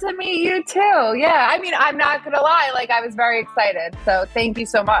 I'm thrilled to meet you too. Yeah. I mean, I'm not going to lie. Like, I was very excited. So thank you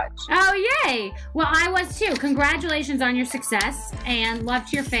so much. Oh, yay. Well, I was too. Congratulations on your success, and love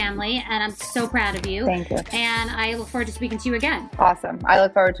to your family. And I'm so proud of you. Thank you. And I look forward to speaking to you again. Awesome. I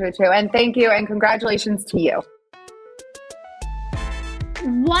look forward to it too. And thank you. And congratulations to you.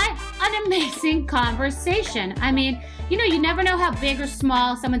 What an amazing conversation. I mean, you know, you never know how big or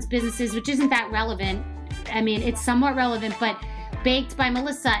small someone's business is, which isn't that relevant. I mean, it's somewhat relevant, but Baked by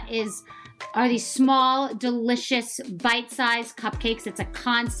Melissa are these small, delicious, bite-sized cupcakes. It's a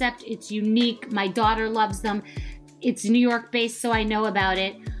concept. It's unique. My daughter loves them. It's New York-based, so I know about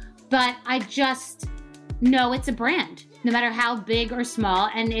it. But I just know it's a brand, no matter how big or small.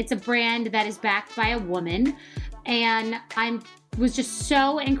 And it's a brand that is backed by a woman. And was just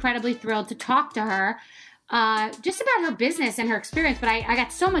so incredibly thrilled to talk to her just about her business and her experience. But I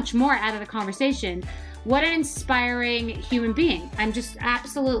got so much more out of the conversation. What an inspiring human being. I'm just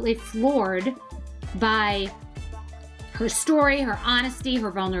absolutely floored by her story, her honesty,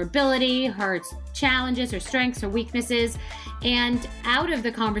 her vulnerability, her challenges, her strengths, her weaknesses. And out of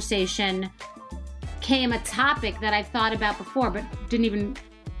the conversation, came a topic that I've thought about before, but didn't even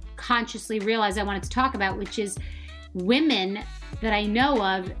consciously realize I wanted to talk about, which is women that I know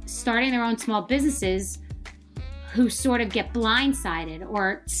of starting their own small businesses who sort of get blindsided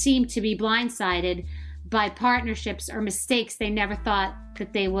or seem to be blindsided by partnerships or mistakes they never thought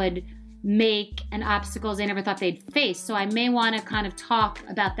that they would make and obstacles they never thought they'd face. So I may want to kind of talk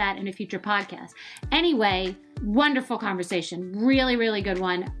about that in a future podcast. Anyway, wonderful conversation. Really, really good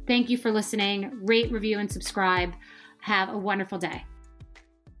one. Thank you for listening. Rate, review, and subscribe. Have a wonderful day.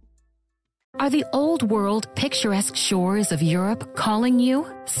 Are the old world picturesque shores of Europe calling you?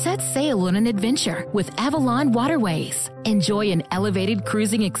 Set sail on an adventure with Avalon Waterways. Enjoy an elevated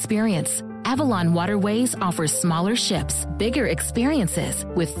cruising experience. Avalon Waterways offers smaller ships, bigger experiences,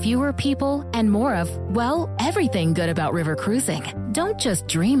 with fewer people and more of, well, everything good about river cruising. Don't just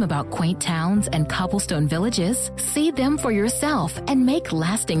dream about quaint towns and cobblestone villages. See them for yourself and make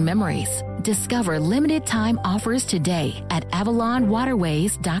lasting memories. Discover limited time offers today at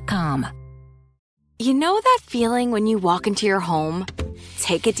AvalonWaterways.com. You know that feeling when you walk into your home,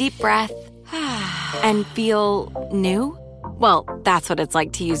 take a deep breath, and feel new? Well, that's what it's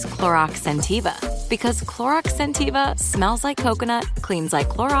like to use Clorox Scentiva. Because Clorox Scentiva smells like coconut, cleans like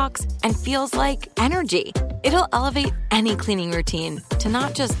Clorox, and feels like energy. It'll elevate any cleaning routine to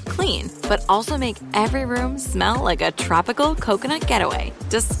not just clean, but also make every room smell like a tropical coconut getaway.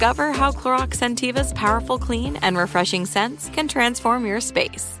 Discover how Clorox Scentiva's powerful clean and refreshing scents can transform your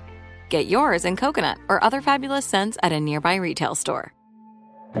space. Get yours in coconut or other fabulous scents at a nearby retail store.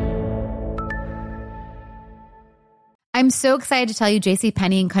 I'm so excited to tell you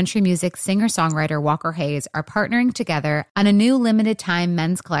JCPenney and country music singer-songwriter Walker Hayes are partnering together on a new limited-time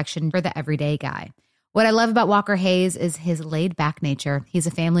men's collection for the everyday guy. What I love about Walker Hayes is his laid-back nature. He's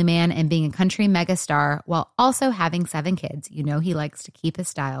a family man, and being a country megastar while also having 7 kids, you know he likes to keep his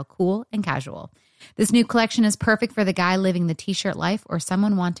style cool and casual. This new collection is perfect for the guy living the t-shirt life or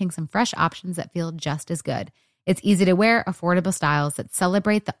someone wanting some fresh options that feel just as good. It's easy to wear, affordable styles that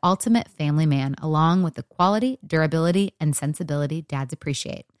celebrate the ultimate family man, along with the quality, durability, and sensibility dads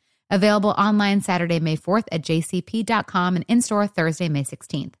appreciate. Available online Saturday, May 4th at jcp.com and in-store Thursday, May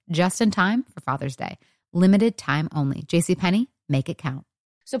 16th. Just in time for Father's Day. Limited time only. JCPenney, make it count.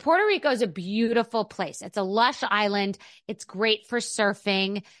 So Puerto Rico is a beautiful place. It's a lush island. It's great for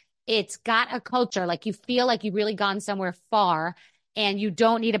surfing. It's got a culture. Like you feel like you've really gone somewhere far and you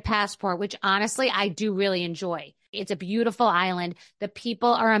don't need a passport, which honestly, I do really enjoy. It's a beautiful island. The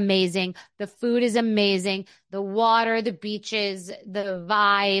people are amazing. The food is amazing. The water, the beaches, the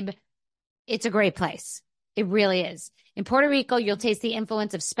vibe. It's a great place. It really is. In Puerto Rico, you'll taste the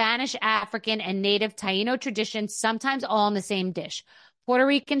influence of Spanish, African, and native Taino traditions, sometimes all in the same dish. Puerto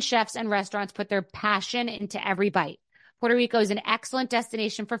Rican chefs and restaurants put their passion into every bite. Puerto Rico is an excellent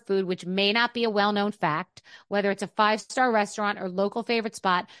destination for food, which may not be a well-known fact. Whether it's a 5-star restaurant or local favorite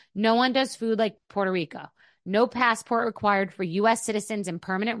spot, no one does food like Puerto Rico. No passport required for U.S. citizens and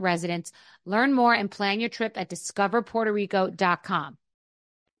permanent residents. Learn more and plan your trip at discoverpuertorico.com.